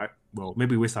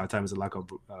maybe waste our time is a lack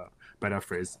of better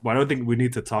phrase. But I don't think we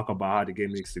need to talk about how the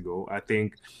game needs to go. I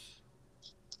think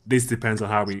this depends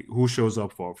on who shows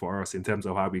up for us in terms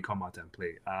of how we come out and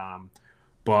play.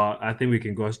 But I think we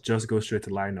can just go straight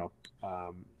to lineup.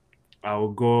 I'll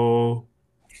go.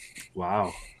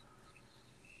 Wow.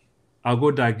 I'll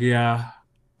go Dagia,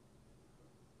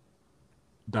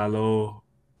 Dalot.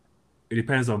 It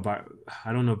depends on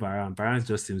I don't know Varane. Varane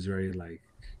just seems very like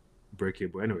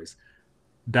breakable. Anyways,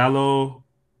 Dalot,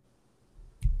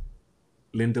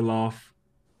 Lindelof,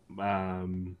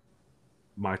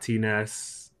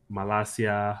 Martinez,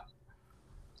 Malacia,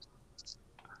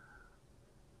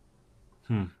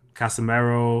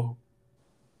 Casemiro,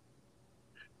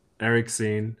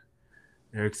 Eriksen.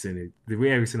 The way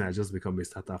Eriksen has just become a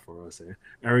starter for us.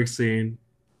 Eriksen,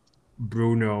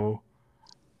 Bruno,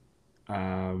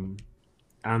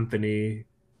 Anthony.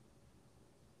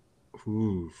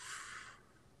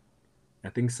 I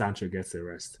think Sancho gets the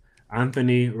rest.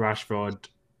 Anthony, Rashford,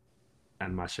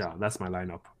 and Martial. That's my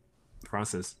lineup.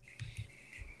 Francis.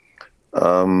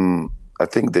 I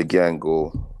think the gang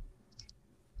go.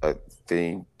 I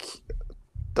think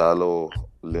Dalot,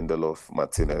 Lindelof,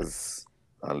 Martinez,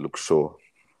 and Luke Shaw.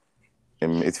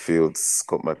 In midfield,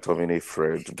 Scott McTominay,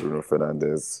 Fred, Bruno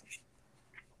Fernandes.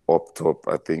 Up top,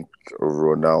 I think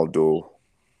Ronaldo,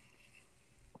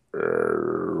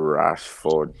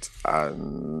 Rashford,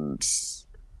 and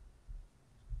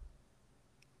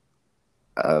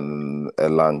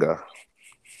Elanga.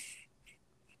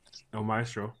 El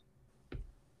Maestro.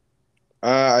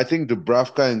 I think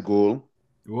Dubravka in goal.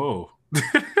 Whoa.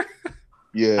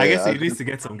 Yeah, I guess he needs to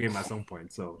get some game at some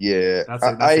point. So yeah, that's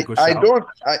a good shout.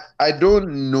 I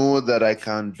don't know that I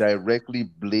can directly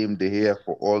blame De Gea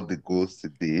for all the goals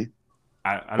today.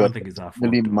 I don't think it's our fault.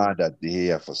 I'm really mad at De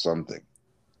Gea for something.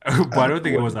 But I don't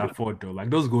think it was our fault though. Like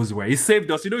those goals were. He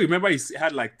saved us. Remember he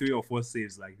had like 3 or 4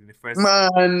 saves like in the first.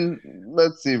 Man,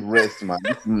 let's save rest, man.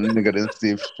 This nigga didn't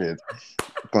save shit.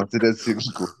 Considered 6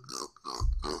 goals.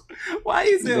 Why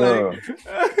is it like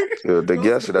The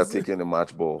guy should have taken the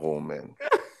match ball home, man.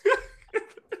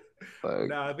 Like,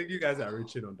 Nah, I think you guys are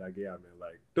reaching on that game, man.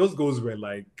 Like those goals were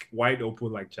like wide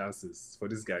open like chances for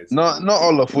these guys. Not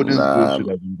all of Foden's goals should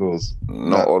have been goals.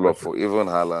 Not all of even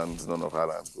Haaland's, none of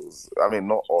Haaland's goals. I mean,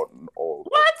 not all.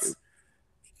 What?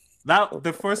 That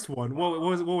the first one. What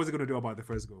was it gonna do about the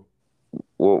first goal?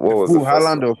 What was it?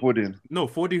 Haaland or Foden? No,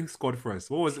 Foden scored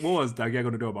first. What was that guy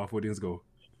gonna do about Foden's goal?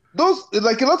 Those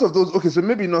like a lot of those. Okay, so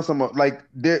maybe not some of like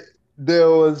there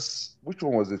was which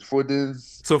one was it?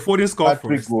 Foden's. So Foden scored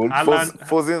first.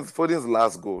 Foden's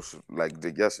last goal, like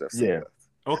the guy should have said that.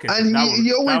 Okay, and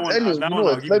he always let me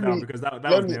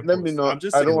know.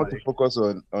 I don't want to focus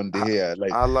on the hair.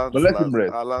 Like, but let him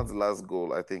rest. Haaland's last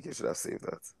goal, I think he should have saved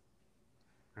that.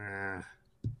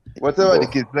 Whatever the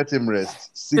case, let him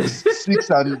rest. Six,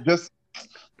 and just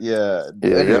He has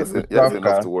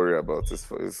enough to worry about.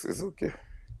 It's okay.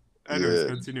 Anyways,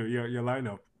 continue your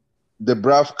lineup.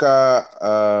 Dubravka,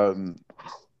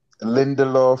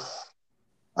 Lindelof.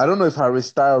 I don't know if Harry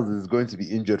Styles is going to be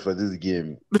injured for this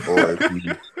game. Or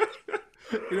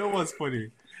you know what's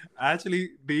funny?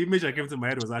 Actually, the image that came to my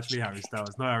head was actually Harry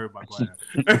Styles, not Harry Maguire.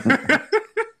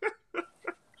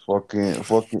 fucking.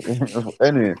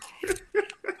 Anyway,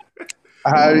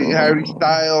 Harry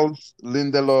Styles,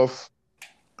 Lindelof,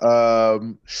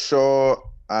 Shaw,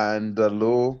 and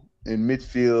Dalot in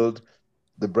midfield.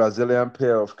 The Brazilian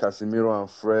pair of Casemiro and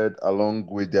Fred, along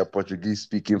with their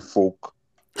Portuguese-speaking folk,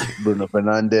 Bruno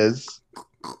Fernandes.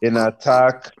 In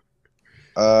attack,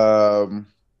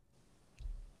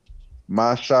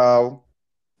 Marshall,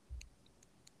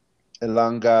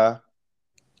 Elanga,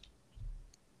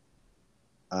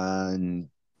 and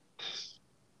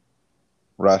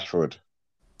Rashford.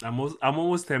 I'm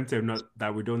almost tempted not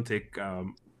that we don't take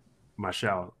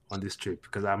Marshall on this trip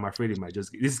because I'm afraid he might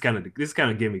just this kind of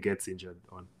game he gets injured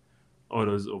on all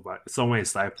those over somewhere in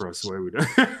Cyprus where we don't.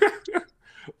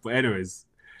 But anyways,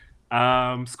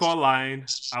 score line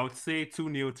I would say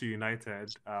 2-0 to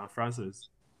United. Francis.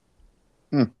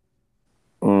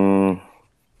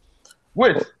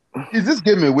 Wait, is this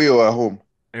game away or at home?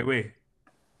 Away.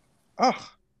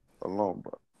 Alone,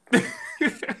 bro.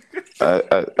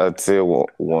 I'd say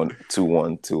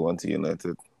 2-1 to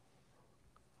United.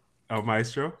 Oh,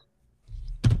 Maestro?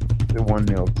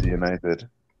 1-0 to United.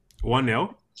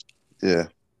 1-0? Yeah.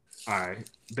 All right.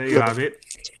 There you have it.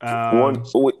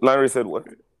 Larry said what?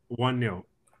 1-0.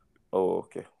 Oh,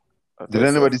 okay. Did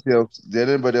anybody else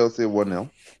say 1-0?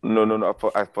 No.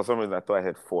 For some reason, I thought I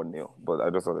had 4-0, but I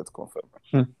just wanted to confirm.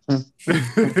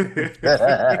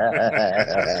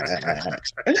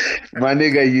 My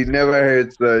nigga, you never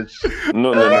heard such.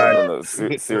 No.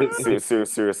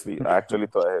 Seriously, I actually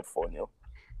thought I had 4-0.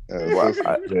 I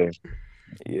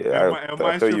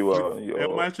thought you were.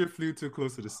 Maestro flew too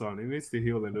close to the sun. It needs to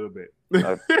heal a little bit.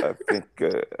 I think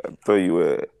I thought you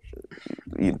were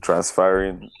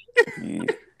transferring the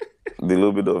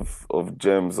little bit of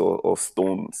gems or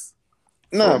stones.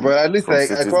 No, but at least I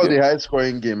called the high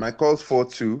scoring game. I called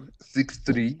 4-2,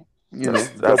 6-3.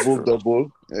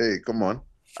 Double. Hey, come on.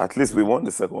 At least we won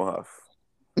the second half.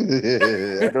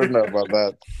 I don't know about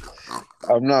that.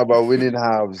 I'm not about winning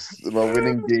halves, about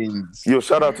winning games. Yo,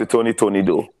 shout out to Tony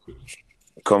though.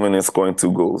 Coming and scoring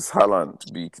 2 goals. Haaland,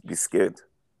 be scared.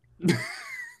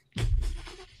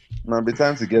 Now be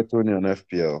time to get Tony on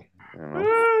FPL.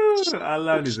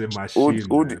 Haaland is a machine.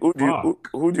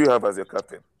 Who do you have as your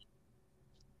captain?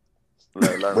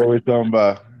 What we talking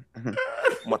about?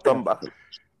 Matamba.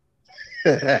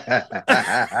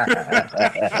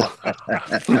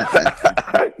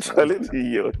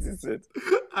 Actually, what he said.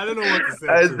 I don't know what to say.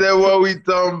 I said, what we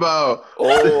talking about?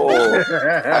 Oh.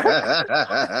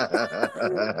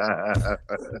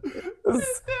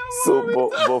 So,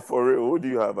 but for real, who do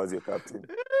you have as your captain?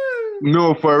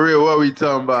 No, for real, what we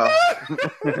talking about?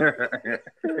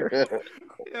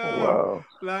 Wow.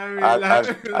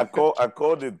 I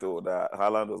called it though that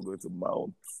Haaland was going to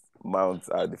mount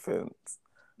our defense.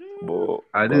 But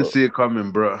I didn't see it coming,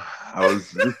 bro.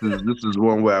 This is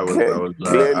one where I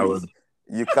was.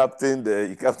 You captained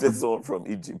someone from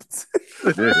Egypt.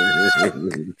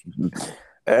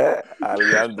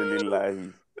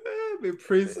 Alhamdulillah. The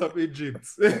Prince of Egypt.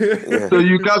 Yeah. So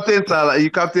you captained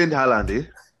Haaland, eh?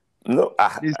 No,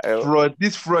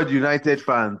 this fraud United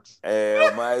fans.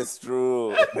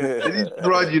 Maestro. These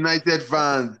fraud United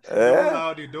fans.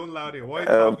 Don't loud it. What are you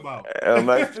talking about?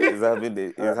 Maestro is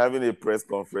having a press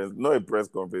conference. Not a press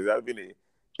conference. He's having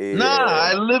Nah,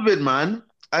 I live it, man.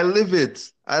 I live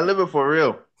it. I live it for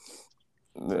real.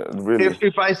 Really.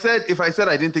 If I said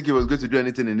I didn't think he was going to do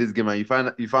anything in this game, and you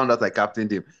found out I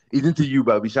captained him, isn't it you,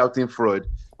 I'll be shouting fraud?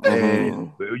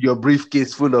 Your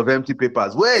briefcase full of empty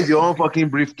papers. Where is your own fucking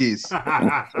briefcase?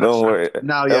 Don't worry.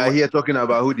 Now you're here talking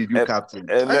about who did you captain.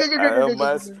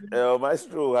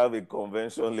 Maestro will have a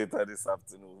convention later this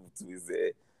afternoon to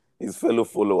his fellow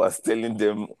followers, telling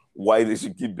them why they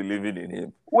should keep believing in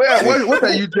him. What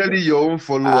are you telling your own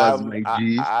followers, my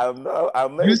G? I'm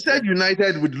not you said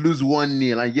United would lose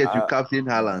 1-0, and yet you captain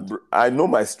Haaland. I know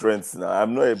my strengths now.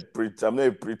 I'm not a preacher.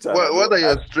 What are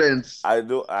your strengths? I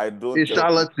don't. A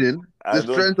charlatan. The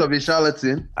strength of a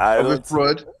charlatan. Of a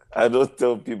fraud. I don't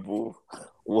tell people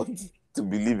what to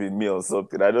believe in me or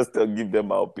something. I just give them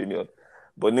my opinion.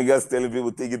 But niggas telling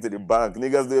people take it to the bank.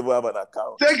 Niggas don't even have an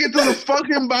account. Take it to the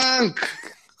fucking bank.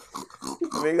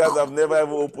 Niggas have never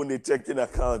ever opened a checking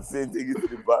account saying take it to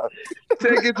the bank.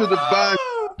 Take it to the bank.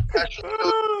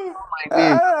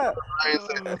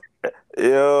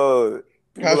 Yo,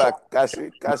 people are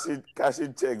cashing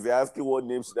checks. They're asking what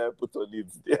name should I put on it.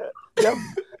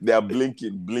 They are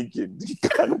blinking. Blinking.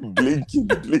 Tell them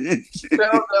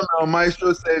our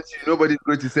Maestro sent you. Nobody's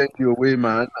going to send you away,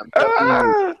 man.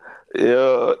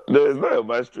 Yo, no, it's not your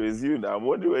Maestro. It's you now. I'm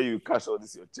wondering where you cash all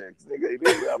this your checks. Nigga, you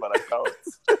don't even have an account.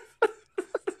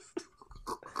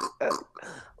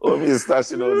 Omi is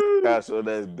stashing all this cash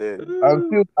under his bed. I'm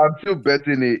still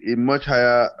betting a much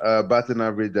higher batting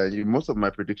average than you. Most of my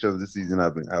predictions this season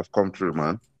have come true,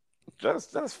 man.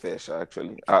 That's fair,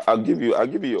 actually. I'll give you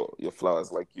your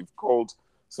flowers. Like, you've called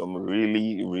some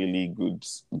really, really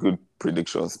good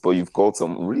predictions, but you've called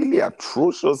some really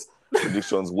atrocious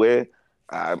predictions where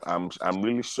I'm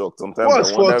really shocked. Sometimes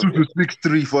what's 4-2 to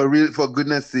 6-3 for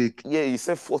goodness sake? Yeah, you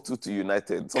said 4-2 to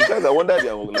United. Sometimes I wonder if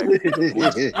they're like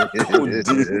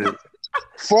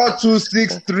 4-2,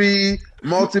 6-3,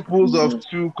 multiples of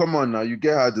 2. Come on now, you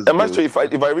get how this I'm not goes. sure if I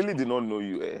really did not know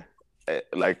you,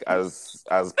 like as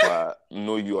per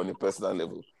know you on a personal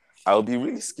level, I'll be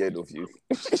really scared of you.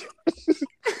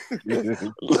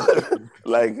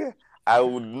 Like, I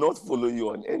would not follow you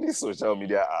on any social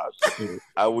media apps.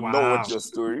 I would not watch your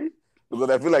story, because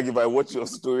I feel like if I watch your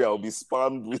story, I'll be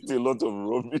spammed with a lot of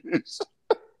rubbish.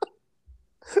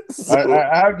 So,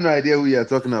 I have no idea who you're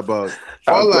talking about.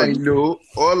 All I know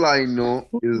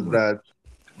is that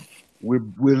we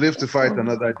live to fight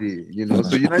another day, you know.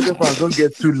 So United fans, don't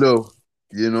get too low,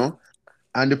 you know.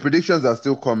 And the predictions are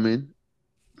still coming.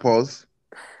 Pause.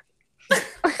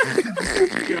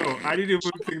 Yo, I didn't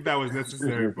even think that was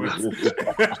necessary, but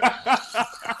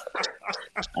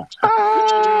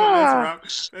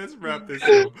let's wrap this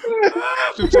up.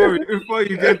 Before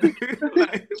you get there,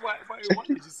 like, why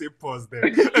did you say pause there?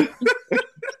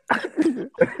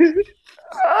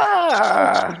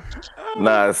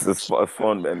 Nah, it's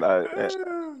fun, man.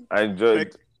 I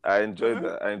enjoyed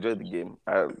the game.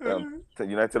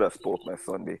 United has spoiled my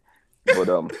Sunday, but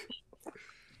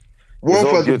one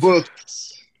for the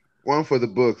books. One for the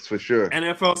books for sure.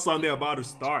 NFL Sunday about to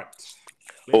start.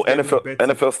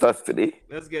 NFL starts today.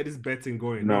 Let's get this betting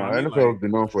going. No, NFL has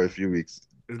been on for a few weeks.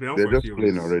 It's been on They're for a just few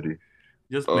playing weeks. already.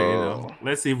 Just playing.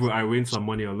 Let's see if I win some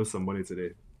money or lose some money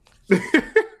today.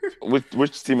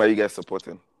 Which team are you guys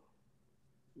supporting?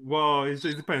 Well, it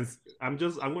depends. I'm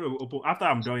going to open after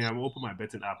I'm done. I'm going to open my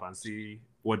betting app and see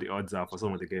what the odds are for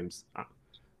some of the games. I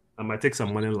might take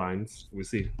some money lines. We'll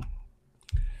see.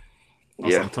 Or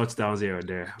some touchdowns here or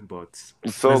there, but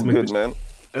it's so good, man.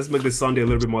 Let's make this Sunday a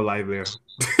little bit more livelier.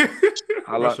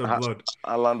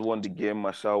 Haaland won the game.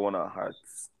 Marshall won our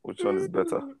hearts. Which one is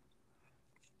better?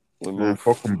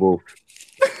 Fuck them both.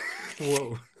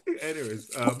 Whoa.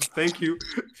 Anyways, thank you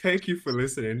for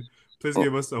listening. Please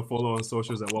give us a follow on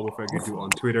socials at What Will Fergie Do on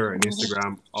Twitter and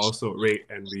Instagram. Also rate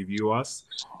and review us.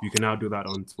 You can now do that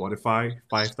on Spotify.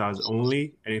 5 stars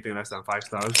only. Anything less than 5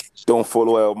 stars. Don't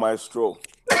follow El Maestro.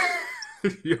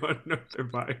 You're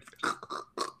notified.